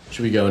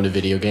 Should we go into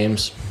video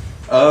games?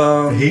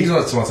 He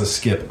wants to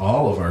skip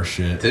all of our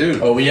shit.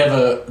 Dude.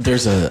 Oh,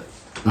 there's a.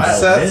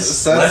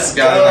 Seth's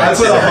got an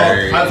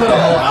itinerary. I put a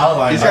whole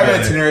outline. He's got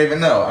an itinerary, but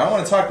no, I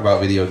want to talk about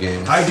video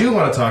games. I do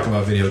want to talk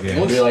about video games.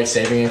 We'll be like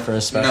saving it for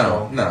a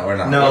special. No, we're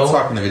not. No. We're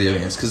talking to video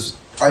games because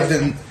I've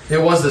been. It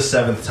was the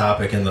 7th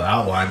topic in the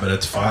outline, but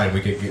it's fine.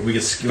 We could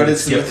skip. But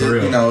it's skip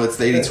through. it's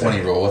the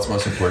 80-20 rule. What's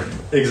most important?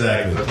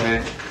 Exactly.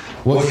 Okay.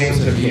 What games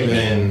have you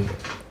been?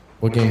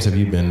 What games have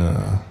you been?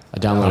 I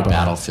downloaded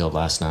Battlefield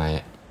last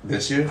night.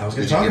 Did you? I was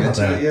Did gonna you talk get about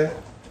into that. it yet?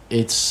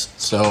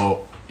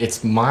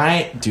 It's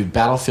my dude.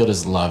 Battlefield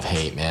is love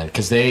hate, man,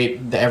 because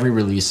every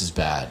release is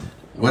bad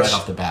right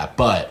off the bat.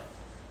 But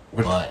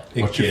What's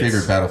your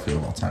favorite Battlefield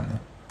of all time? Though?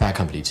 Bad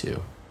Company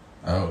 2.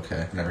 Oh,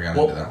 okay. Never got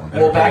into that one.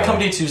 Well, Bad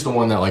Company 2 is the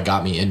one that like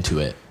got me into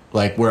it.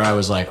 Like where I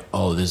was like,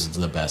 oh, this is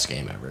the best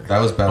game ever. That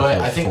was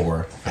Battlefield I think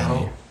 4.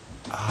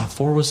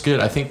 4 was good.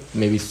 I think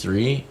maybe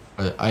 3.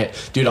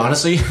 Dude,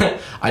 honestly,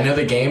 I know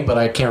the game, but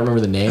I can't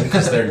remember the name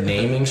because their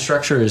naming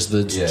structure is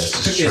it's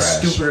it's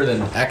trash. stupider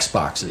than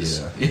Xbox's.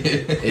 Yeah.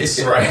 It's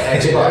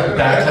Xbox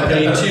Bad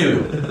Company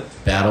 2,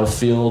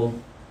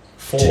 Battlefield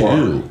 4.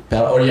 2,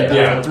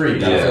 Battlefield 3,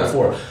 Battlefield Yeah.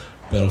 4,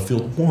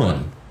 Battlefield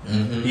 1.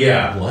 Mm-hmm.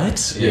 Yeah.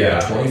 What? Yeah.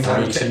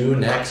 2042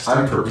 next.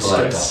 I'm We skipped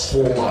perplexed.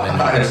 a whole lot.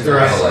 I'm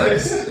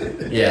perplexed.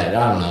 Yeah,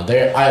 I don't know.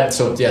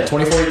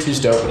 2042 is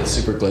dope, but it's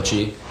super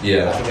glitchy.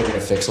 Yeah. I think they're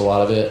gonna fix a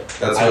lot of it.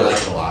 That's I what-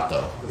 like it a lot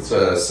though. That's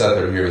what Seth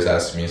over here was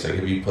asking me. He's like,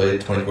 have you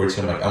played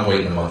 2042? I'm like, I'm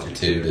waiting a month or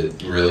two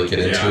to really get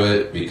into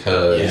it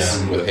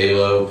because with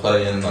Halo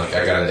playing, like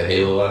I got into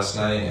Halo last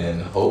night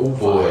and oh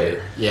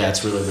boy, Yeah,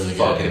 it's really really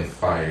fucking good.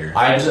 fire.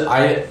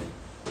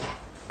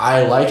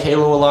 I like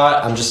Halo a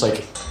lot. I'm just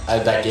like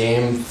that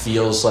game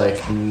feels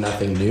like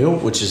nothing new,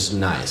 which is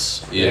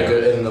nice. Yeah. Like,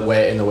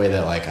 in the way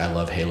that like I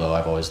love Halo.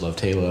 I've always loved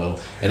Halo,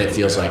 and it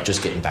feels like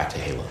just getting back to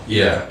Halo.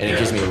 Yeah. And it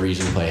gives me a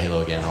reason to play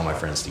Halo again. All my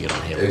friends to get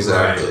on Halo.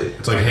 Exactly.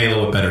 It's like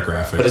Halo with better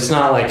graphics. But it's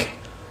not like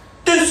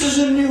this is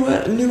a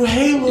new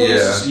Halo.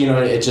 Yeah. You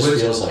know, it just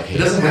feels like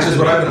Halo. Which is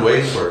what I've been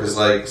waiting for, because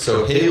like,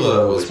 so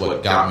Halo was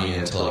what got me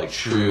into like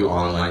true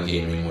online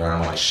gaming, where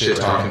I'm like shit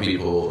talking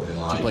people and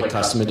Like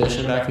custom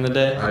edition back in the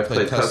day. I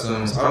played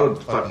customs. I would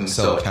fucking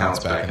sell accounts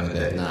back in the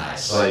day.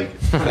 Nice. Like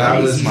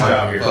that was Easy my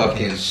job here.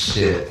 fucking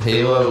shit.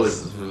 Halo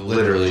was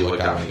literally what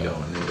got me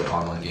going into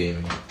online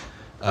gaming.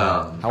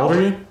 How old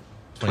are you?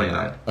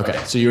 29.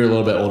 Okay, so you were a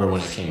little bit older when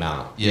it came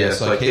out. Yeah,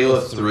 so like Halo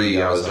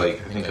 3, I was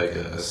like, I think like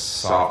a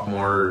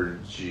sophomore,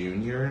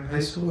 junior in high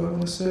school, I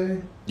want to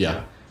say.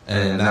 Yeah.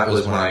 And that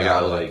was when I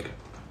got like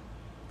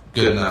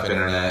good enough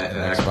internet and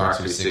Xbox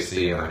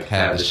 360 and like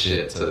had the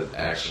shit to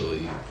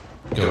actually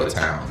go to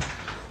town.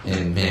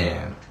 And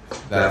man,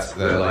 that's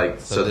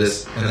so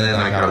this, and then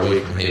I got away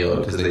from Halo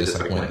because they just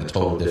like went in a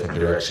total different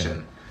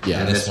direction. Yeah.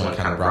 And this one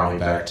kind of brought me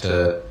back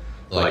to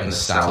like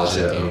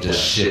nostalgia of just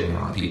shitting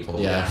on people.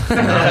 Yeah. And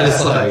I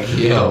was like,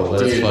 yo,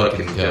 let's Dude.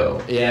 fucking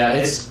go.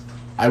 Yeah,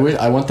 I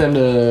want them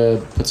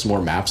to put some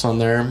more maps on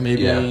there,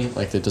 maybe. Yeah.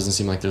 Like, it doesn't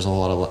seem like there's a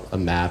whole lot of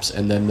maps.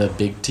 And then the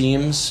big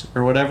teams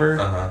or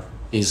whatever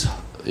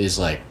is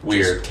like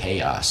Weird. just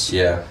chaos.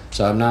 Yeah.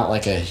 So I'm not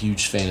like a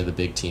huge fan of the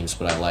big teams,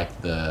 but I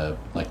like the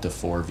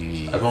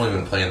 4v. I've only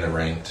been playing the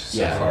ranked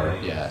so far.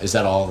 Yeah. Is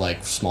that all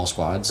like small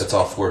squads? It's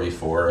all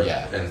 4v4.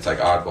 Yeah. And it's like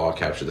oddball,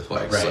 capture the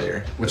flag,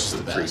 slayer. Which is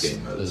the three best.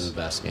 game modes. Those are the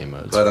best game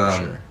modes. But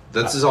for sure.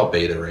 this is all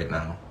beta right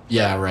now.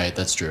 Yeah, right.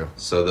 That's true.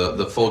 So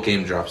the full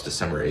game drops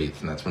December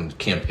 8th, and that's when the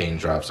campaign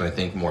drops. And I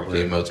think more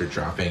game modes are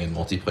dropping in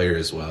multiplayer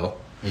as well.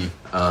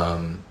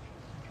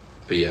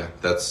 But yeah,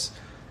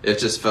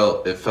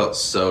 it felt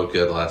so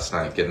good last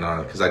night getting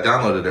on it because I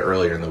downloaded it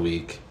earlier in the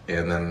week,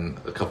 and then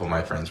a couple of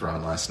my friends were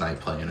on last night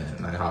playing it,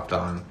 and I hopped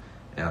on,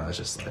 and I was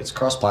just like, It's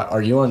cross-plat.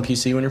 Are you on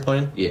PC when you're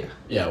playing? yeah,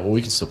 Yeah. Well,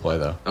 we can still play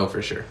though. oh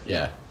for sure,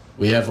 Yeah.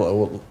 We have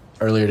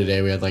earlier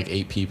today. We had like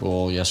 8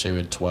 people. Yesterday we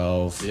had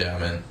 12. yeah,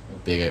 man,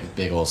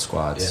 Big old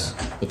squads.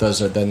 Yeah.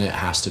 But then it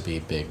has to be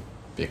big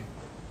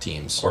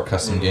teams. or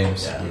custom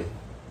games. Yeah.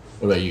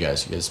 What about you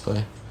guys? You guys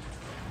play?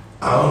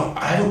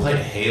 I haven't played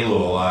Halo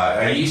a lot.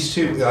 I used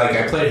to, like,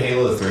 I played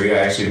Halo 3. I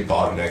actually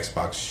bought an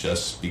Xbox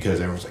just because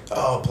everyone's like,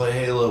 oh, play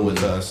Halo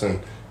with us. And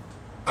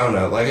I don't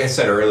know, like I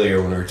said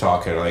earlier when we were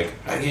talking, like,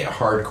 I get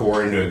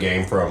hardcore into a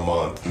game for a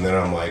month, and then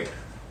I'm like,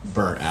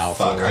 Burnt out.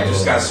 fuck, I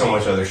just got so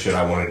much other shit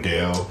I want to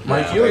do.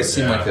 Mike, you always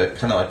seem like a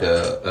kind of like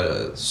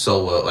a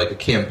solo, like a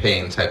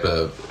campaign type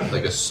of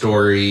like a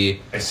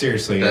story. I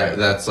seriously,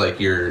 That's like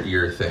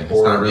your thing. It's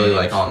Horror not really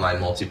like games. online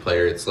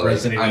multiplayer. It's like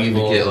Resident I need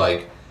Evil. to get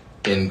like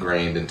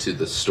ingrained into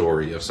the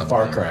story of something.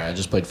 Far Cry. I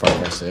just played Far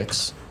Cry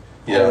 6.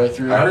 Yeah, All the way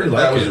through. I heard I that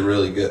like was it.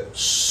 really good.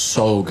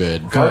 So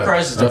good. Far Cry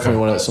is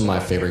definitely Okay. some of my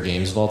favorite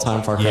games of all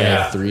time. Far Cry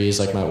Yeah. 3 is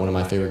like one of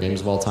my favorite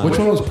games of all time. Which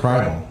one was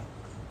Primal?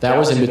 That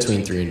was in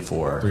between 3 and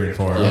 4. 3 and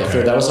 4. Yeah,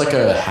 okay. that was like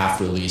a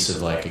half release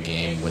of like a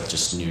game with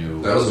just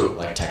new That was a-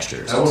 like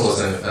textures. That one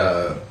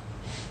wasn't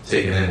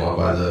taken in well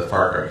by the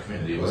Far Cry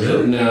community, was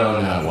it? No,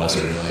 it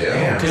wasn't really.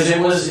 Yeah. Because it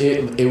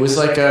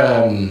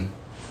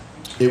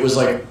was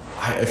like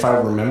if I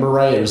remember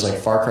right, it was like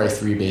Far Cry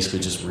 3 basically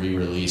just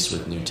re-released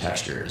with new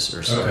textures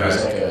or something. It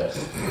was like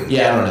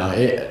I don't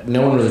know.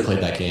 No one really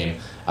played that game.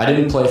 I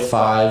didn't play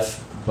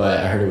 5, but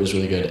I heard it was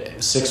really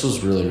good. 6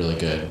 was really, really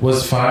good.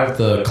 Was 5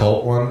 the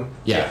cult one?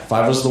 Yeah,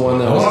 5 was the one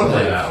that I was wanna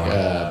play like that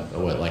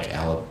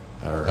one.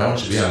 That one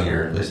should be on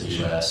your list.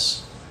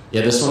 US.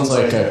 Yeah, this one's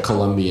like a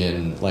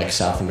Colombian, like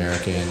South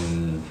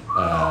American,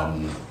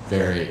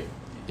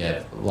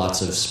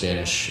 lots of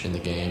Spanish in the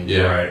game.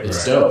 Yeah, right.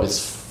 It's dope.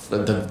 It's the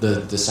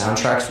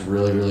soundtrack's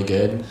really, really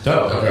good.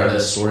 Dope. And the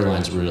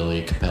storyline's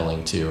really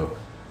compelling too.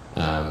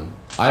 I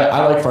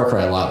like Far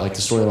Cry a lot. Like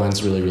the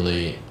storyline's really,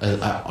 really.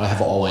 I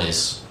have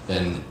always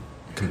been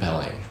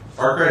compelling.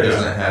 Far Cry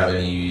doesn't have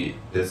any.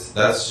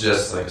 That's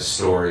just like a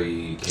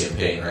story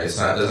campaign, right? It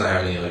doesn't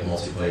have any like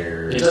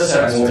multiplayer. It does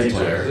have aspects to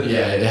multiplayer. it.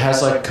 Yeah, it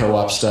has like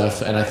co-op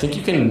stuff, and I think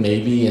you can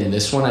maybe in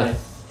this one. I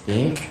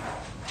think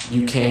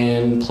you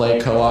can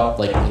play co-op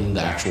like in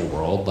the actual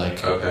world,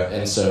 like. Okay.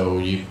 And so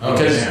you Oh,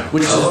 because damn.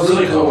 which I love is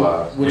really the cool.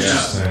 co-op. Which Yeah, is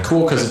same.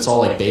 cool because it's all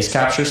like base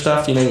capture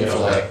stuff. You know, you have to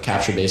Okay. like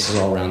capture bases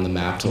all around the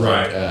map to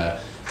Right. like.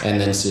 And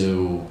then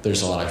so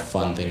there's a lot of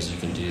fun things you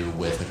can do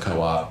with a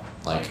co-op,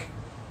 like.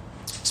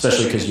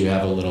 Especially because you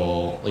have you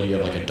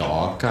have like a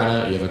dog kind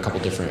of. You have a couple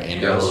different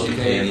animals little you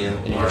can, companion.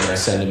 and you can like,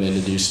 send them in to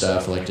do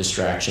stuff like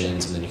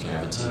distractions, and then you can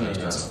have a teammate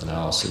doing something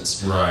else.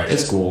 It's Right.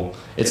 It's cool.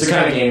 It's the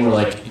kind of game where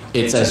like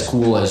it's as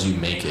cool as you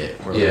make it.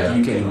 Where like, Yeah.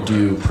 you can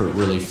do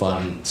really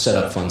fun, set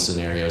up fun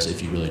scenarios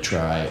if you really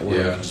try, or you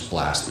Yeah. can just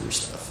blast through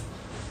stuff.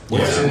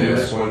 What's the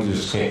newest one?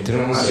 Just can't.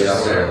 Didn't want to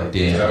Yeah, there,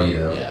 DMV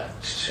though. Yeah,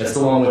 that's the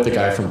one with the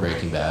guy from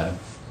Breaking Bad,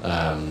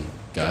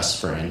 Gus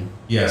Fring.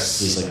 Yes.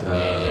 He's like the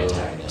main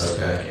antagonist of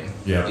the okay. game.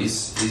 Yeah.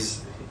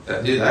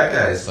 Dude, that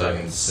guy is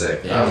fucking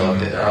sick. Yeah. I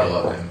love it. I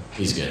love him.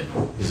 He's good.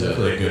 He's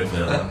definitely a good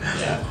villain.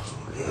 Yeah.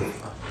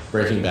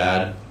 Breaking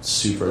Bad,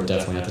 super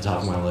definitely at the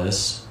top of my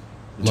list.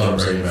 In Love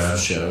terms Breaking of Bad.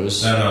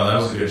 shows. No, that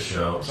was a good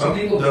show. Some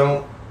people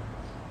don't.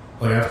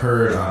 Like I've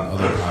heard on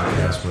other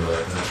podcasts where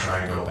like they try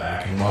and go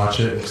back and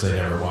watch it because they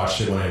never watched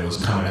it when it was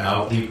coming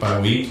out week by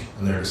week,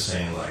 and they're just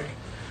saying like,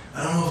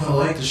 I don't know if I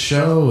like the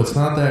show. It's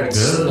not that good.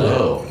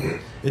 Slow.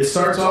 It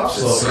starts off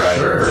slow for Right.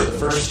 sure. The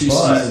first 2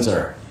 But- seasons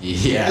are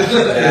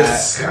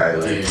It's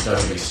Skyler. Dude, don't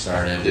get me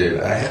started.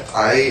 Dude,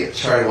 I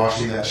tried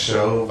watching that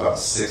show about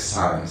 6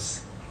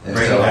 times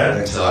Breaking Bad?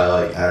 until I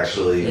like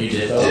actually You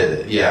did, though?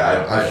 it.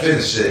 Yeah, I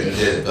finished it and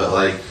did it, but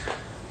like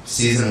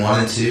season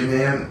 1 and 2,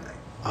 man.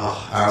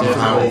 Oh, I don't know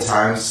how many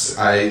times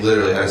I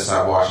literally had to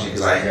stop watching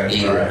because I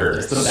hated her.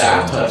 It's the so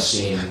bathtub much.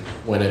 scene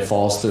when it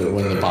falls through,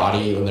 when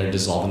they're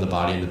dissolving the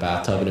body in the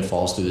bathtub and it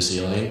falls through the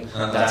ceiling.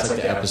 That's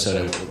like the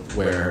episode of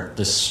where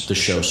the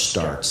show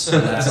starts.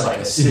 And that's like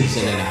a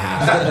season and a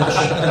half of the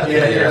show.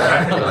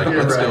 Yeah. Like,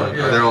 You're what's right, going on?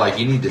 yeah. They're like,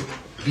 you need to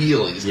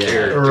feel these Yeah.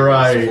 characters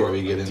Right. before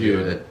we get into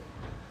Dude. it.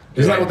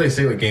 Isn't that what they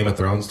say with Game of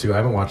Thrones too? I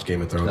haven't watched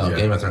Game of Thrones No, yet.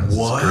 Game of Thrones.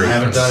 What? Is great. I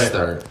haven't done it.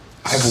 Start.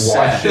 I've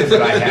watched it,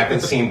 but I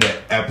haven't seen the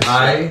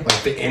episode.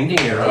 Like the ending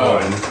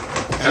alone.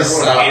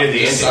 Everyone hated the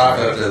Just ending. stop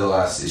after the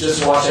last season.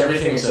 Just watch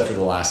everything except for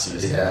the last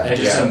season. Yeah. And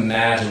just Yeah.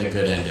 imagine a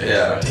good ending.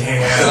 Yeah.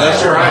 Damn. So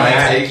let your where I'm mind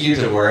at. take you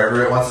to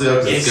wherever it wants to go,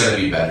 'cause it's It's- going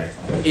to be better.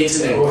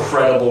 It's an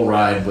incredible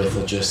ride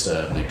with just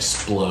an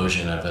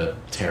explosion of a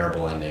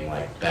terrible ending,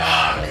 like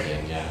bad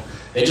ending. Yeah,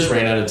 they just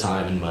ran out of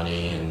time and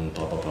money and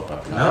blah blah blah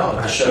blah. No,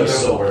 the I show's think-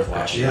 still worth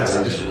watching. Yeah, It's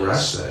they good. just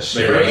rushed that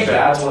shit. Breaking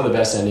Bad's one of the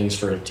best endings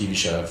for a TV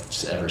show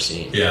I've ever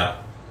seen. Yeah.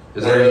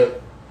 Is there?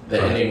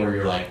 The ending where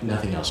you're like,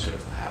 nothing else could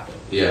have happened.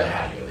 Yeah. It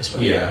had to go this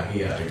way. Yeah, he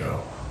had to go.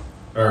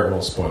 Or,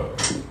 well, spoiler.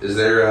 Is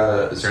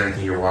there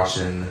anything you're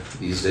watching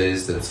these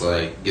days that's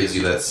like gives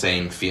you that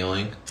same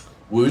feeling?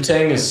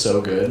 Wu-Tang is so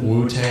good.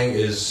 Wu-Tang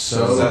is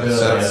so That's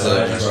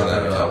good. mentioned brought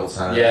that a up. couple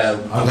times. Yeah,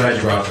 I'm glad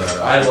you brought that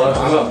up.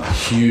 I'm a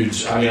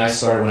huge. I mean,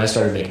 when I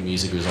started making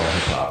music, it was all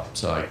hip hop.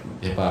 So like,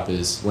 hip hop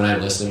is when I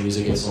listen to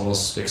music, it's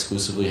almost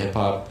exclusively hip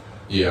hop.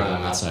 Yeah.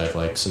 Outside of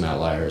like some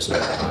outliers or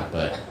whatnot,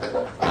 but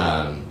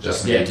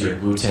Justin yeah, Bieber.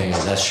 dude, Wu-Tang,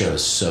 that show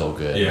is so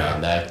good. Yeah.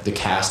 man. That the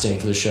casting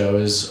for the show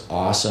is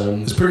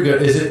awesome. It's pretty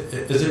good. Is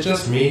it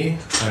just me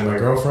and my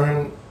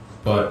girlfriend?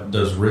 But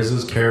does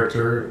Riz's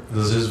character,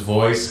 does his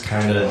voice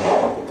kind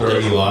of throw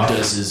you off?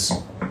 Does his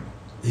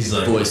He's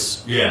like,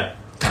 voice yeah,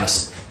 kind of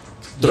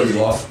throw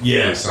you off?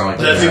 yeah. Sound like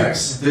That's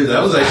Max. dude,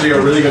 that was actually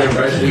a really good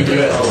impression. We do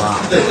it a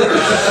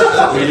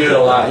lot. We do it a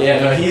lot. Yeah,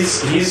 no, he's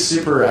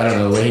super. I don't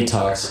know the way he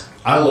talks.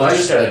 I You like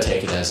just gotta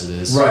take it as it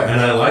is. right, and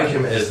I like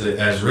him as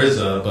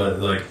RZA, but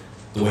like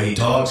the way he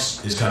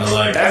talks is kind of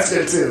like That's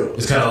it too.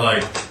 it's kind of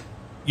like,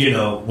 you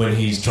know, when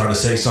he's trying to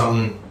say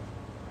something,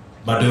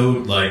 my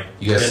dude, like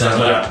You guys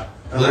sound like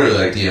literally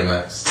like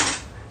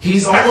DMX.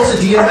 he's almost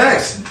a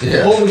DMX.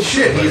 Yeah. Holy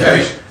shit, he's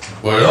Hey,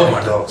 what up, my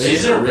dogs?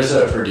 Isn't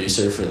RZA a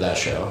producer for that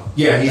show?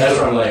 yeah, he's That's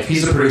what I'm like.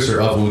 he's the producer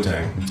of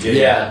Wu-Tang.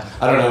 Yeah,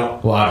 I don't know.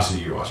 Well,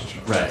 obviously you're watching the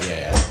show. Right,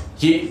 yeah.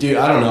 Dude,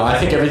 I don't know. I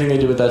think everything they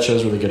do with that show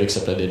is really good,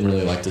 except I didn't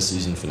really like the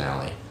season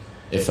finale.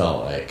 It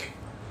felt like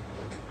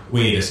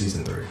We need a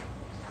season 3.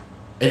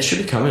 it should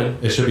be coming.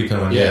 It should be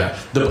coming. Yeah.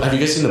 Have you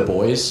guys seen The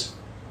Boys?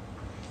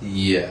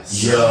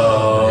 Yes.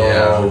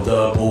 Yo,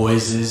 The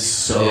Boys is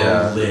so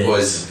Yeah, lit. The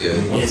Boys is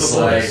good. It's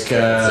like It's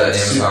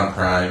Amazon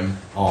Prime.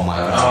 oh my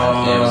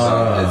god.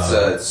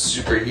 Amazon. It's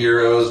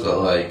superheroes,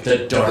 but like The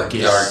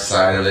darkest- dark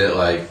side of it.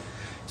 Like,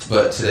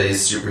 but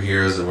today's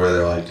superheroes are where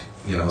they're like,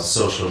 you know,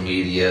 social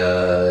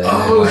media. And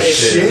Oh, like,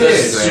 shit. The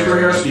this and-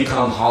 superheroes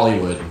become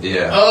Hollywood.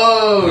 Yeah.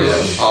 Oh,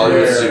 Yeah.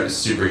 Hollywood Where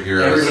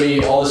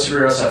superheroes. All the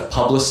superheroes have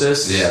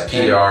publicists. Yeah, and-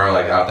 PR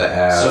like out the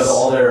ass. So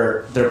all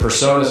their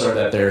personas are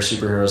that they're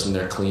superheroes and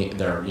they're clean.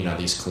 They're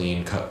these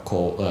clean,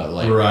 cold,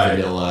 like Right.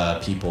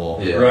 vanilla people.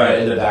 Yeah. Right.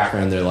 In the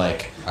background, they're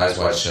like Eyes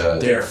wide shut.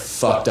 they're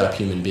fucked up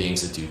human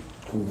beings that do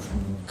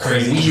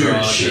crazy weird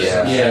drugs. shit.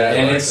 Yeah. Yeah,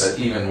 and Like, it's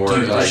even worse.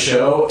 dude, the like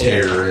show.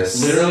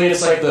 terrorists. Literally,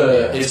 it's like Yeah.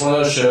 it's one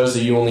of those shows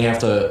that you only have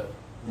to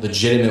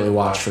legitimately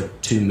watch for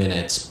 2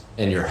 minutes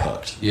and you're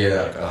hooked.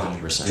 Yeah. Like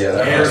 100%. Yeah,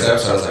 that first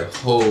episode, I was like,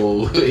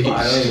 holy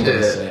I don't even want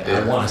to shit. say it. I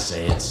Yeah. want to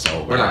say it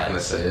so We're not bad. gonna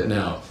say it.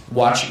 No.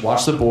 Watch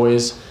The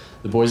Boys.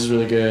 The Boys is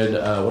really good.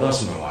 What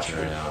else am I watching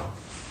right now?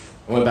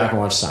 I went back and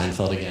watched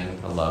Seinfeld again.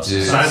 I love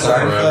Dude, Seinfeld.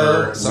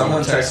 Seinfeld,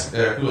 someone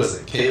texted, who was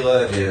it?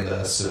 Kayla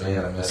and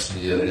Savannah messaged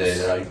me the other day.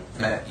 They're like,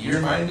 Matt,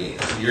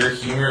 your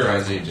humor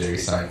reminds me of Jerry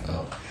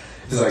Seinfeld.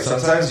 He's like,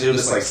 sometimes you'll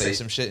just like say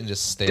some shit and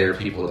just stare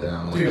people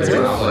down. Like, Dude,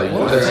 they're not, like,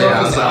 what? yeah,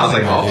 I was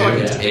like, I'll Yeah.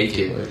 fucking take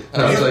it.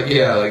 And I was like,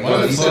 yeah, like, What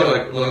well, the you said fuck?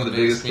 like one of the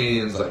biggest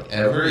comedians like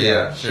ever.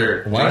 Yeah,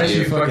 sure. Why Thank did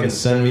you fucking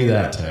send me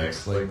that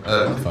text? Like,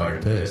 I'm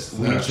fucking pissed.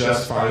 We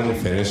just finally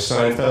finished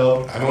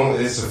Seinfeld.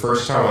 It's the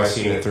first time I've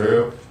seen it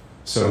through.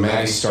 So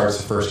Maddie starts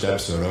the first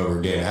episode over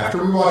again. After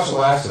we watched the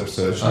last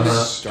episode, she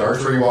just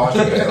starts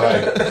rewatching it.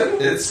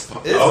 Like, It's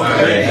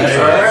okay, it's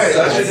alright.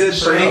 such a good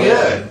show. Pretty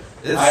good.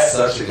 It's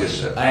such a good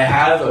show. I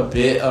have a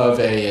bit of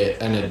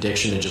an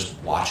addiction to just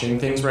watching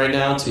things right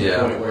now to Yeah.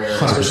 the point where,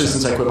 especially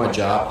since I quit my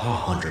job,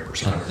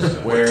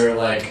 100%. Where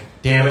like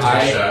Damn it,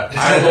 shot.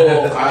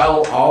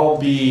 I'll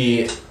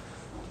be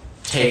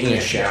taking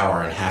a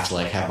shower and have to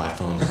like have my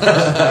phone.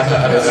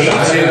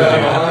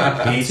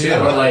 Me too.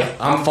 Or like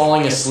I'm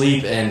falling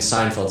asleep and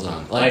Seinfeld's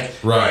on. Like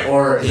Right.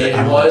 Or it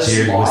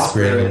was Lost.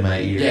 in my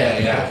ear.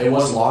 Yeah. It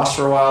was Lost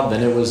for a while.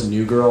 Then it was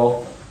New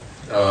Girl.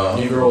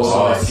 New Girl was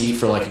on my feet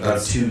for like a good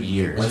That's 2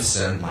 years.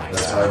 Winston. My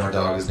That's God. why my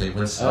dog is named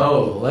Winston.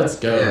 Oh, let's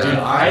go, Yeah. dude!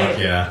 I Fuck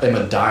yeah. am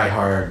a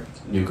diehard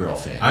New Girl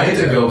fan. I need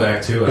to go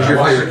back too. Who's I your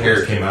watched favorite it when it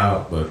character? came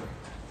out, but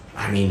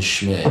I mean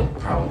Schmidt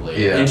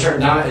probably. Yeah.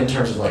 Not in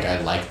terms of like I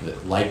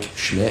like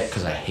Schmidt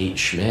because I hate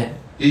Schmidt.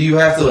 You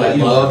have to. But I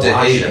You love love to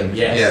hate watching, him.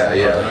 yes, Yeah, I love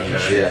yeah, to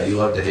hate Schmidt. yeah. You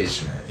love to hate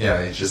Schmidt. Yeah,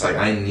 it's just like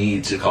I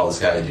need to call this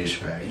guy a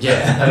douchebag.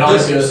 Yeah, it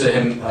always goes to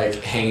him like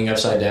hanging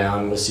upside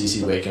down with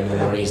CeCe waking in the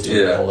morning. He's doing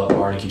Yeah. a pull-up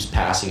bar and he keeps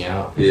passing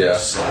out. Yeah.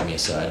 Just slide me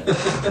aside.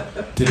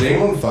 did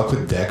anyone fuck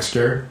with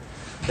Dexter?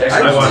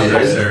 I watched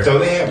Dexter. Don't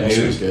they have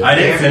Dexter's news? good. I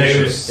didn't finish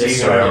It it.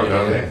 started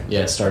don't again. they?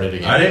 Yeah, it started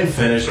again. I didn't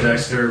finish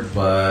Dexter,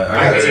 but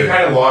It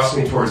kind of lost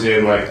me towards the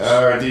end. Like,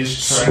 are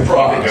these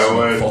trying to keep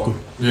it going?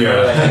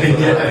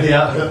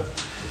 Yeah.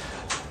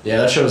 Yeah,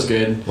 that show's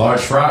good.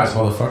 Large fries,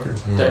 motherfucker.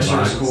 Dexter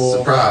was cool.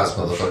 Surprise,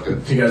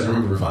 motherfucker. You guys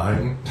remember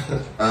Vine?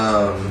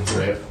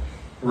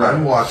 Right.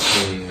 I'm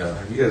watching.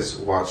 Have you guys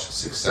watched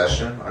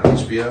Succession on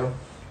HBO?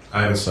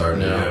 I haven't started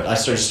No, yet. I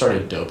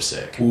started Dope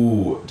Sick.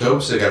 Ooh,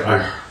 Dope Sick. I've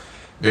heard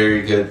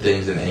very good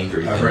things and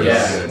angry I've things. heard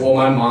Yeah. Well,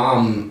 my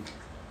mom,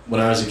 when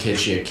I was a kid,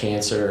 she had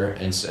cancer,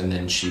 and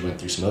then she went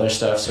through some other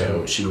stuff.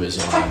 So she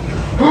was on.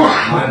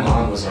 My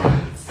mom was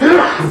on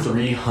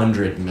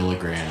 300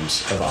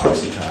 milligrams of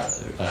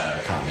OxyContin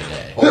a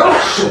day, Holy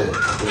shit.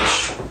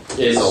 which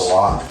is It's a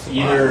lot.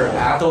 either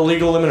at the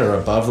legal limit or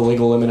above the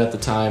legal limit at the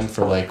time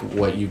for like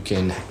what you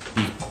can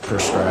be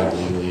prescribed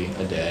legally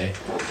a day.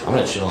 I'm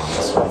gonna chill on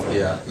this one.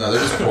 Yeah. No, they're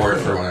just poured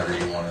for whenever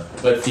you want it.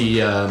 But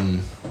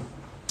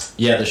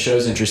the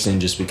show's interesting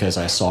just because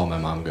I saw my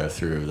mom go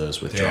through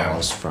those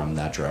withdrawals from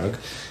that drug,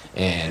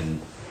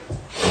 and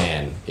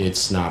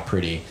it's not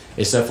pretty.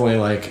 It's definitely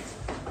like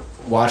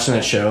watching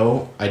that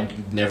show. I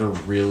never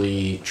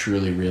really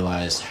truly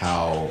realized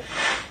how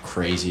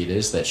crazy it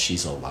is that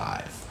she's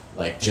alive.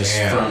 Like just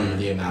from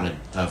the amount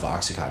of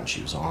OxyContin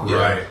she was on,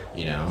 Right.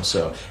 You know.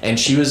 So and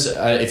she was.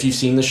 If you've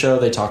seen the show,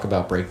 they talk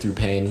about breakthrough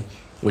pain,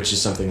 which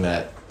is something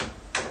that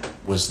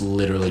was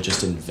literally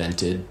just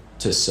invented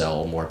to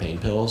sell more pain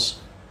pills.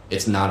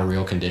 It's not a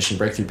real condition.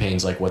 Breakthrough pain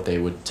is like what they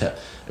would tell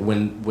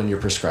when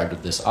you're prescribed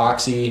with this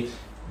oxy,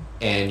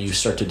 and you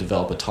start to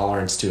develop a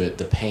tolerance to it.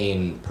 The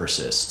pain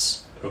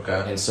persists,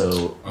 Okay. and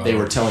so they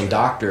were telling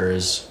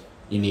doctors,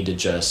 you need to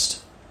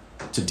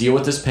deal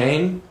with this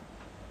pain.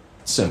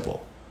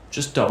 Simple,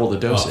 just double the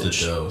Off the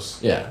dosage.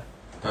 dose. Yeah,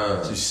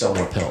 so you sell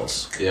more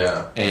pills.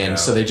 Yeah. And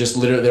so they just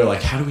literally, they're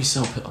like, how do we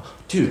sell pills?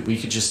 Dude, we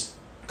could just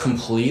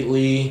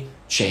completely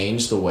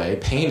change the way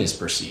pain is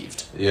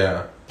perceived.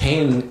 Yeah.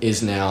 Pain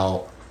is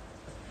now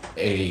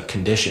a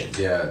condition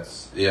Yeah.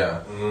 It's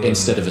yeah.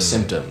 instead of a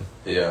symptom.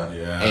 Yeah.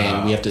 Yeah.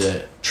 And we have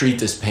to treat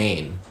this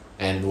pain.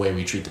 And the way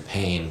we treat the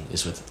pain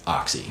is with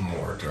oxy.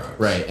 More drugs.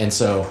 Right. And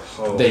so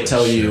they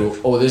tell you,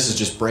 oh, this is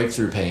just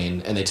breakthrough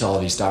pain. And they tell all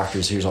these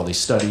doctors, here's all these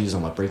studies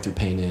on what breakthrough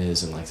pain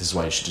is. And like, this is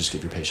why you should just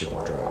give your patient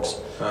more drugs.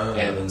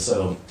 And then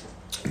so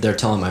they're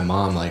telling my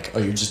mom, like, oh,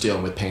 you're just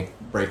dealing with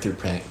breakthrough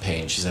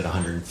pain. She's at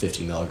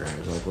 150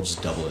 milligrams. We're like, we'll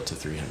just double it to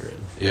 300.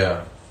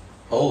 Yeah.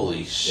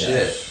 Holy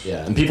shit.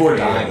 Yeah. And people are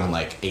dying on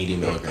like 80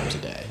 milligrams a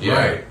day. Yeah.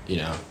 Right. You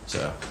know,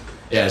 so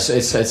yeah, so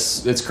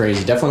it's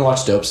crazy. Definitely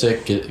watch Dope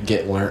Sick.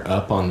 Get learned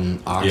up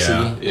on oxy.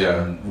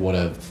 Yeah. And what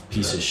a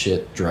piece of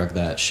shit drug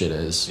that shit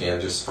is. Yeah,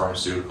 just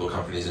pharmaceutical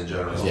companies in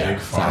general. Yeah,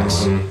 Big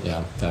facts. pharma.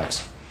 Yeah,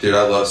 facts. Dude,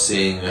 I love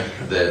seeing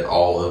that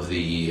all of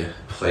the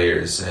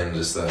players and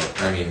just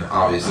that. I mean,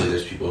 obviously,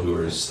 there's people who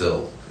are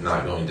still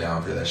not going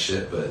down for that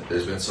shit, but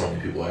there's been so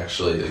many people,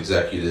 actually,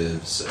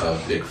 executives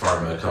of big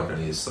pharma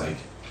companies, like,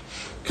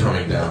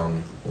 coming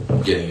down,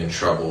 getting in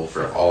trouble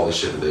for all the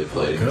shit that they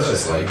played. It's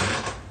just like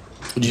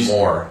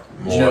more.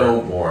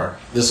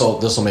 This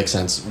will make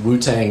sense.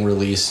 Wu-Tang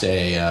released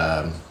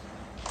a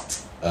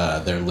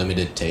their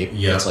limited tape.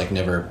 Yeah. It's like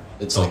never.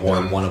 It's The like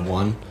one. one of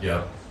one.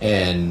 Yep.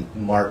 And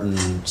Martin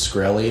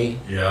Shkreli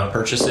Yeah.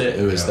 purchased it.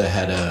 It was Yeah. the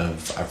head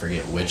of, I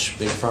forget which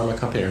big pharma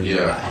company, or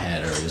Yeah. not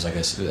head, or he was like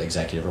an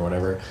executive or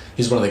whatever.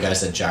 He's one of the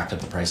guys that jacked up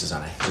the prices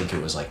on, I think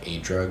it was like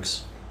AIDS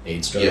drugs.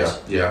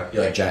 Yeah. He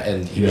like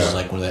and he was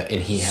like one of the,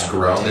 and he had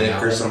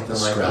Skrelnik or something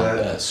like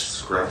that.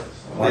 Skrel.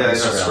 Yeah, Martin not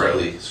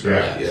Shkreli.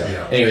 Shkreli.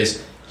 Yeah.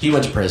 Anyways, he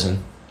went to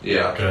prison.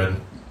 Yeah. Good.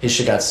 His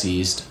shit got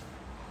seized,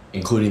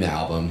 including the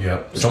album.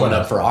 Yep. Which went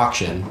up for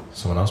auction,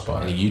 Someone else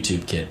bought and a it.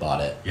 YouTube kid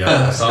bought it.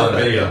 Yeah, I saw the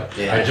video.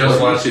 Yeah. I just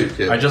What watched. YouTube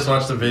kid? I just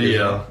watched the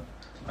video.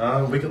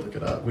 We could look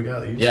it up. We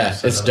got it. Yeah,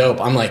 it's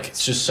dope. I'm like,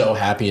 it's just so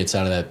happy it's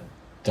out of that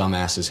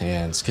dumbass's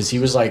hands, because he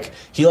was like,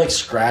 he like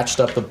scratched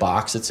up the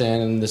box it's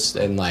in,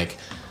 and like,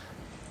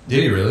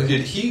 Did he really?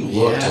 Dude, he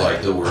looked Yeah.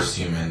 like the worst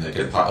human that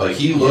could. Like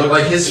he looked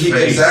like His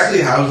face.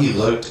 exactly how he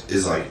looked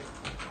is like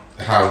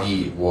how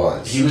he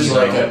was. he was you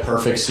like know? a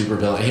perfect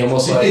supervillain. He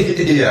almost like,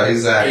 yeah,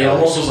 exactly. he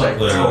almost was like,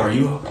 bro, Literally. are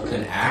you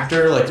an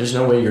actor? Like, there's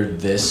no way you're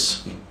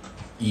this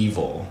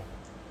evil.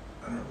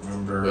 I don't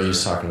remember. But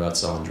he's talking about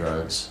selling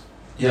drugs.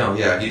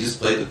 Yeah. He just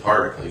played the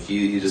part. Like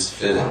he just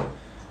fit it.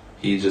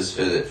 He just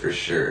fit it for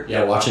sure.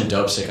 Yeah, watching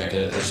Dope Sick, I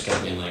just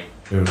kept being like,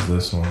 It was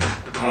this one.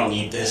 I don't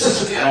need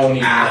this. I don't need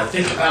to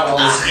think about all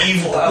this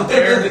evil out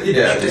there.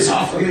 Yeah, Get this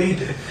off of me.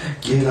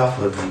 Get off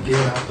of me.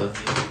 Get off of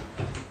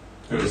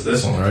me. It was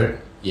this one, right?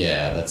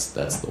 Yeah, that's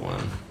the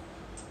one.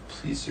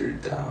 Please, you're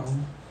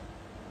down.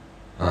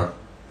 Huh?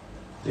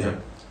 Yeah.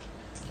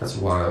 That's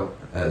wild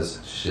as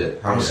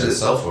shit. How much did it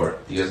sell for?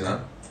 You guys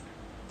know?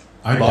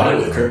 I bought it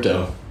with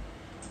crypto.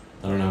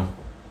 I don't know.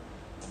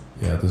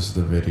 Yeah, this is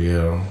the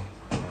video.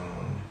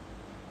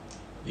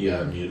 You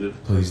got muted.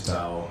 Please don't.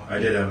 No, I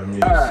did have a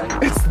music.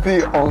 It's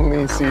the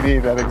only CD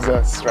that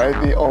exists, right?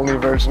 The only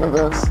version of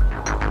this.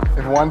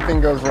 If one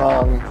thing goes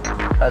wrong,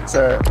 that's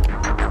it.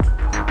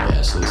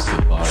 Yeah, so this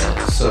kid bought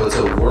it. So it's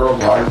a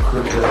worldwide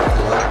crypto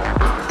collab.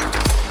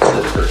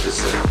 To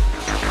purchase it.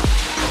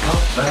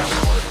 I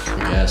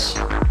guess.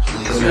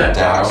 Please your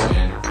DAO.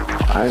 Man.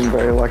 I'm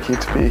very lucky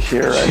to be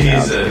here right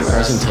now. Jesus. The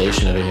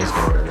presentation of it is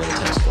going to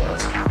latex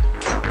gloves.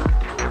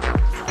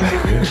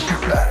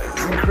 That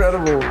is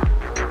incredible.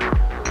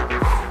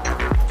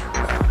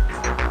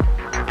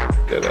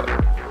 Did it.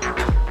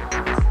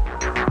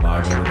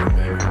 Live editing,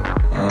 baby.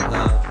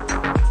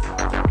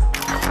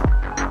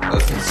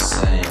 That's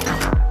insane.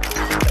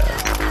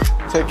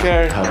 Take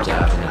care. Helped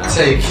out.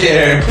 Take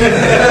care.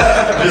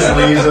 Just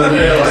leaves them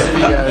there. See you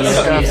guys. Yeah,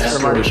 Scott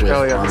for Marcus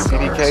Kelly on the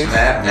CD case.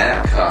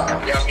 Matt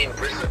Cobb. Yeah, I mean,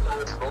 Brisbane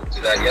spoke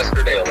to that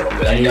yesterday a little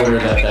bit. Anywhere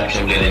that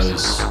thing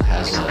goes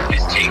has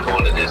his take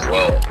on it as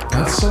well.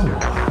 That's so wild.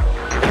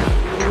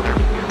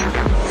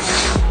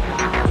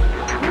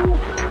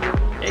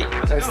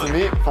 Nice to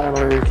meet,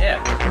 finally. Yeah.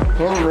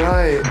 All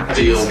right.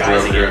 Deal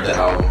broker of the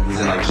album. He's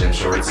in like gym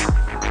shorts.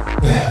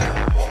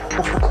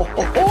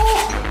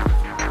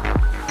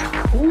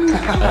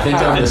 I think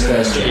on this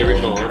guy's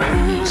channel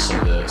he used some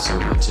of the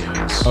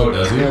tunes. Oh,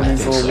 does he? Yeah, these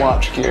think little so.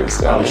 watch gears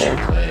down Probably should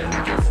there. play it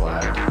and get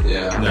flagged.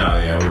 Yeah. No,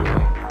 yeah, we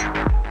won't.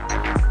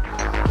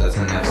 That's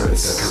the next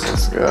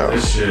Let's go.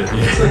 This shit.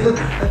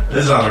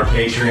 This is on our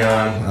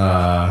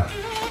Patreon.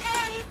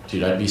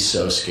 Dude, I'd be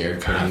so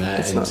scared putting that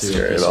It's not into a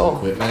scary piece at of all.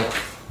 equipment.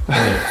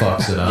 It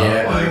fucks it up.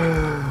 Yeah.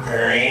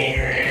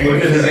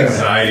 Look at his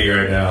anxiety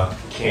right now.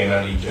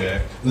 Cannot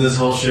eject. This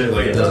whole shit,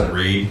 like, it doesn't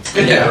read.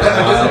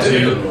 Yeah.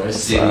 Dude,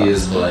 CD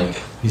is blank.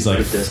 He's like,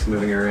 The disc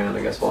moving around,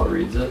 I guess, while it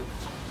reads it.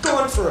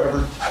 going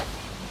forever.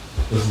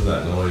 listen to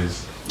that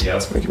noise.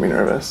 Yep. Making me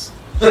nervous.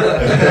 Dude,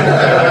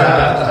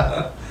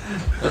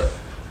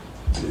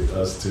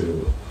 us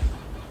too.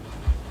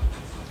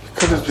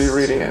 Could just be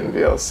reading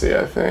NVLC,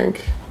 I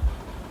think.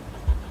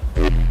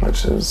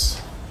 Which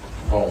is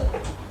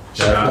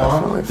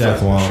definitely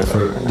Death Warrant shit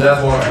for up there.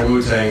 Death Warrant for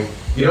Wu-Tang.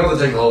 You don't have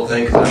to take the whole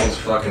thing because that one's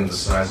fucking the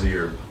size of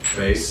your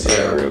face.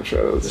 Yeah, we're gonna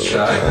try The this.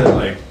 shot,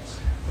 like,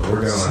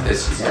 we're going.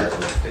 It's here in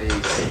the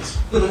face.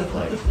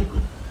 Like,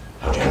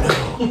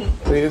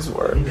 Please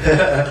work.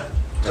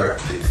 Dark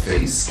big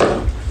face.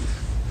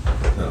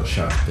 No,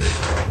 shot big.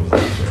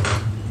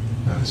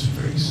 Not his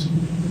face.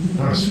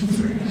 Not his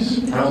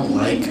face. I don't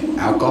like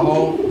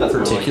alcohol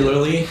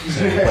particularly,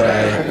 but I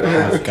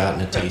have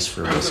gotten a taste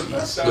for whiskey.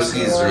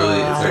 Whiskey is really,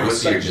 it's like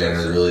whiskey or gin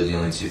are really the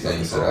only two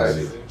things that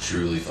I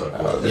truly fuck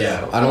with.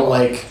 Yeah, I don't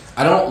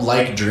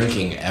like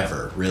drinking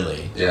ever,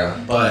 really.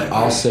 Yeah. But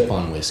I'll sip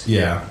on whiskey.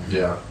 Yeah.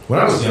 Yeah. When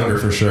I was younger,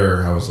 for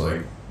sure, I was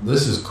like,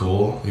 this is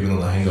cool, even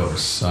though the hangovers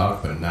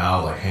suck, but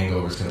now, like,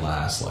 hangovers can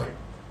last, like,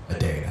 a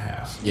day and a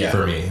half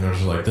for me. And I was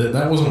just like,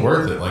 that wasn't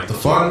worth it. Like, the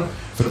fun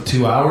for the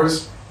 2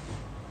 hours,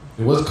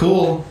 it was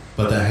cool,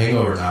 but that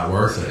hangover not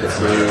worth it. It's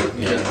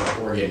really, Yeah,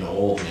 we're getting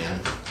old,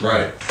 man.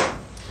 right.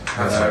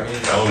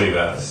 Tell me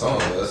about it. Some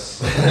of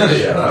us.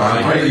 Yeah.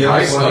 I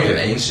was fucking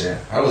ancient.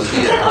 I was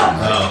Vietnam.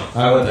 Oh,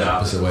 I went the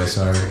opposite way,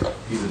 sorry.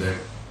 He's a dick.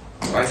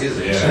 Mike is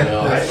Yeah. I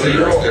know. I What,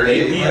 you're like feel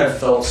 38 lately now? I've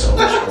felt so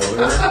much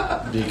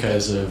older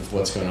because of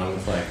what's going on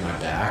with like my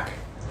back.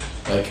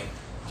 Like,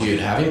 dude,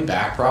 having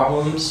back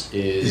problems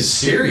is It's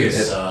serious.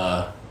 It's,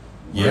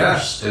 Yeah.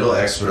 worst. It'll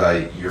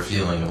expedite your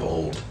feeling of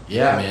old.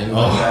 Yeah, man. Oh,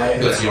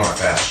 Like, Puts you on a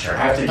fast I track.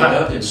 have to get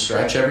up and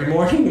stretch every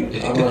morning.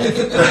 I'm like,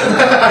 You're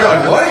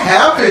like, what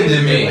happened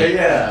to me?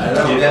 yeah, I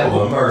know. Get that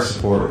lumbar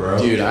support, bro.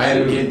 Dude, I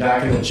am getting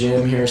back in the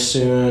gym here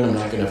soon. I'm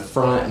not gonna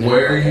front. Now.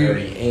 Where are you? I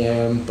already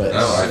am, but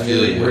No, I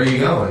feel you. Where are you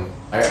going?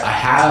 I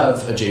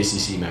have a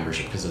JCC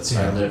membership because it's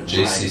I live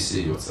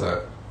JCC, what's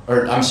that?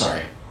 or I'm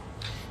sorry,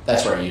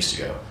 that's where I used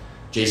to go.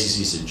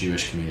 JCC is a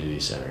Jewish Community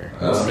Center.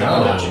 Oh, It's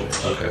not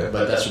Jewish, okay.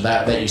 but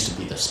that used to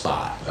be the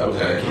spot.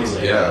 Okay, It's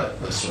like yeah.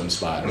 the swim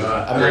spot.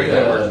 Not I'm very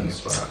like networking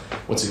spot.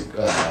 what's it?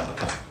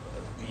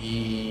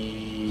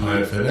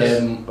 Planet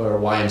Fitness? Or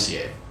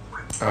YMCA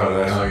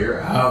Oh, nice. Oh,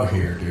 you're out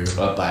here, dude.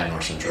 up by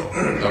North Central.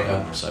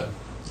 Okay. North side.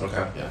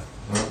 Okay. Yeah.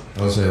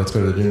 I was say, let's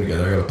go to the gym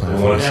together. I got a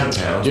plan. Well, for yeah. this.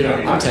 Downtown. Dude,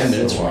 I'm 10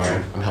 minutes from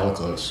here. I'm hella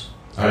close.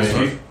 I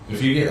mean,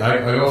 if you get, I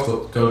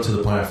go to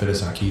the Planet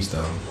Fitness on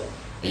Keystone.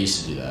 I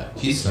used to do that.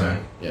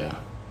 Keystone. Yeah.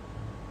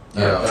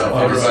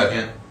 Yeah, every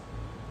second.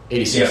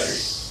 86th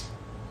Yes.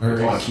 Street.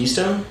 Oh, on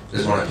Keystone?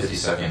 There's one at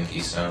 52nd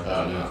Keystone.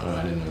 Oh, no. Oh,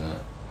 I didn't know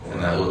that.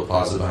 And that little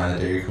plaza behind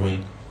the Dairy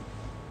Queen.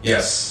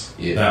 Yes.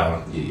 Yeah. That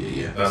one.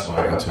 Yeah. That's what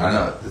I go to. I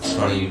know. It's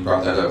funny you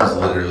brought that up. It's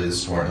literally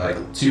this morning,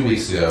 like 2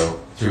 weeks ago.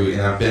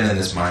 And I've been in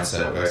this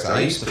mindset. Guys,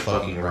 I used to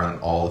fucking run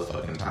all the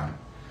fucking time.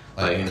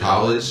 Like in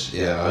college,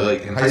 yeah.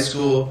 Like in high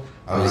school,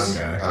 I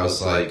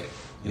was like,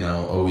 you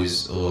know,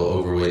 always a little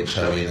overweight and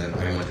chubby. And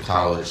then I went to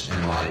college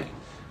and like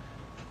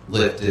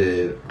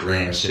lifted,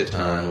 ran a shit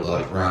ton, would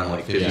like run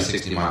like 50,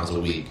 60 miles a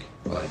week.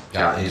 Like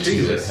got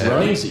into it heavy.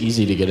 Running's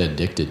easy to get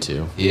addicted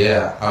to.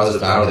 Yeah, I was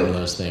about One of it.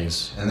 those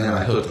things. And then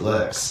I hooked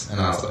Lex, and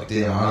I was like,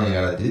 damn, I don't even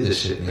gotta do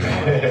this shit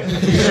anymore.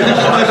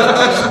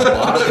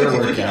 Watch her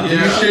workout. You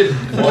should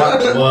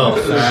watch. Well,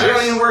 She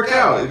don't even work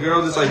out. The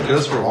girl just like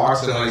goes for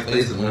walks and like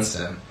plays the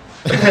Winston.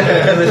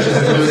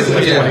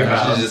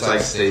 Yeah, she just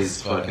like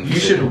stays fucking. You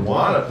should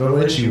want to, but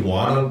when you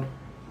want to,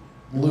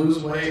 lose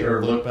weight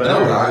or look better?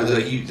 No,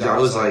 I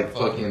was like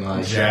fucking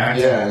like jacked.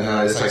 Yeah, and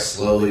I just like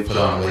slowly put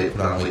on weight,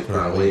 and I'm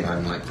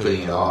like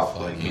putting it off,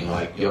 like being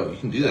like, yo, you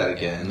can do that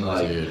again.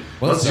 Like,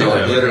 so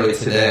like literally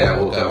today I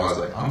woke up and I was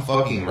like, I'm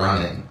fucking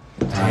running.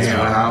 And I just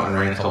went out and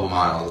ran a couple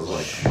miles. I was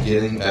like, I'm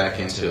getting back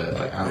into it.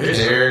 Like, I don't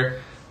care.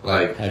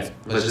 Like,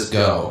 let's just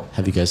go.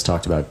 Have you guys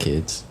talked about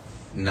kids?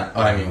 No,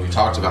 I mean, we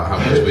talked about how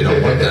much we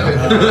don't want them.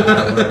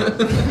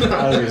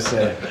 I was gonna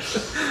say,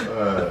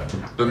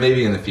 but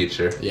maybe in the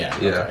future. Yeah.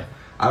 Okay.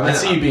 I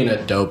see you being a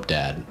dope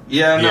dad.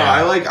 Yeah, no,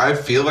 I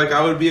feel like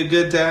I would be a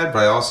good dad, but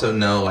I also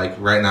know like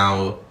right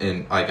now,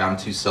 I'm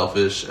too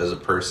selfish as a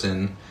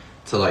person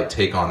to like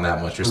take on that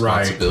much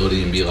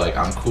responsibility and be like,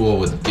 I'm cool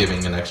with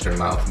giving an extra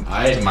amount to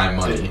my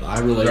money. I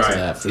relate to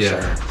that for sure.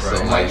 Right. So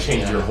it might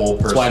change your whole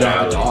personality. That's why I don't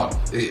have a dog.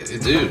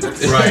 Dude.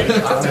 Right.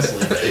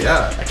 Honestly.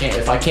 Yeah.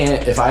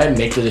 If I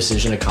make the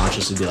decision to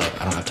consciously be like,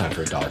 I don't have time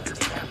for a dog, I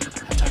have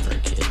time for a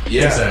kid.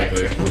 Yeah.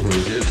 Exactly.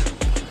 Dude.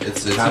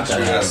 It's a Not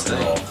true that ass thing.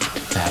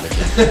 to have a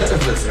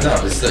kid. No,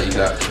 it's that you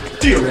got.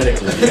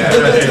 Theoretically.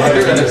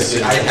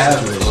 I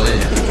have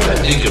plans. I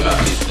think about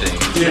these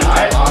things. Dude,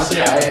 I honestly,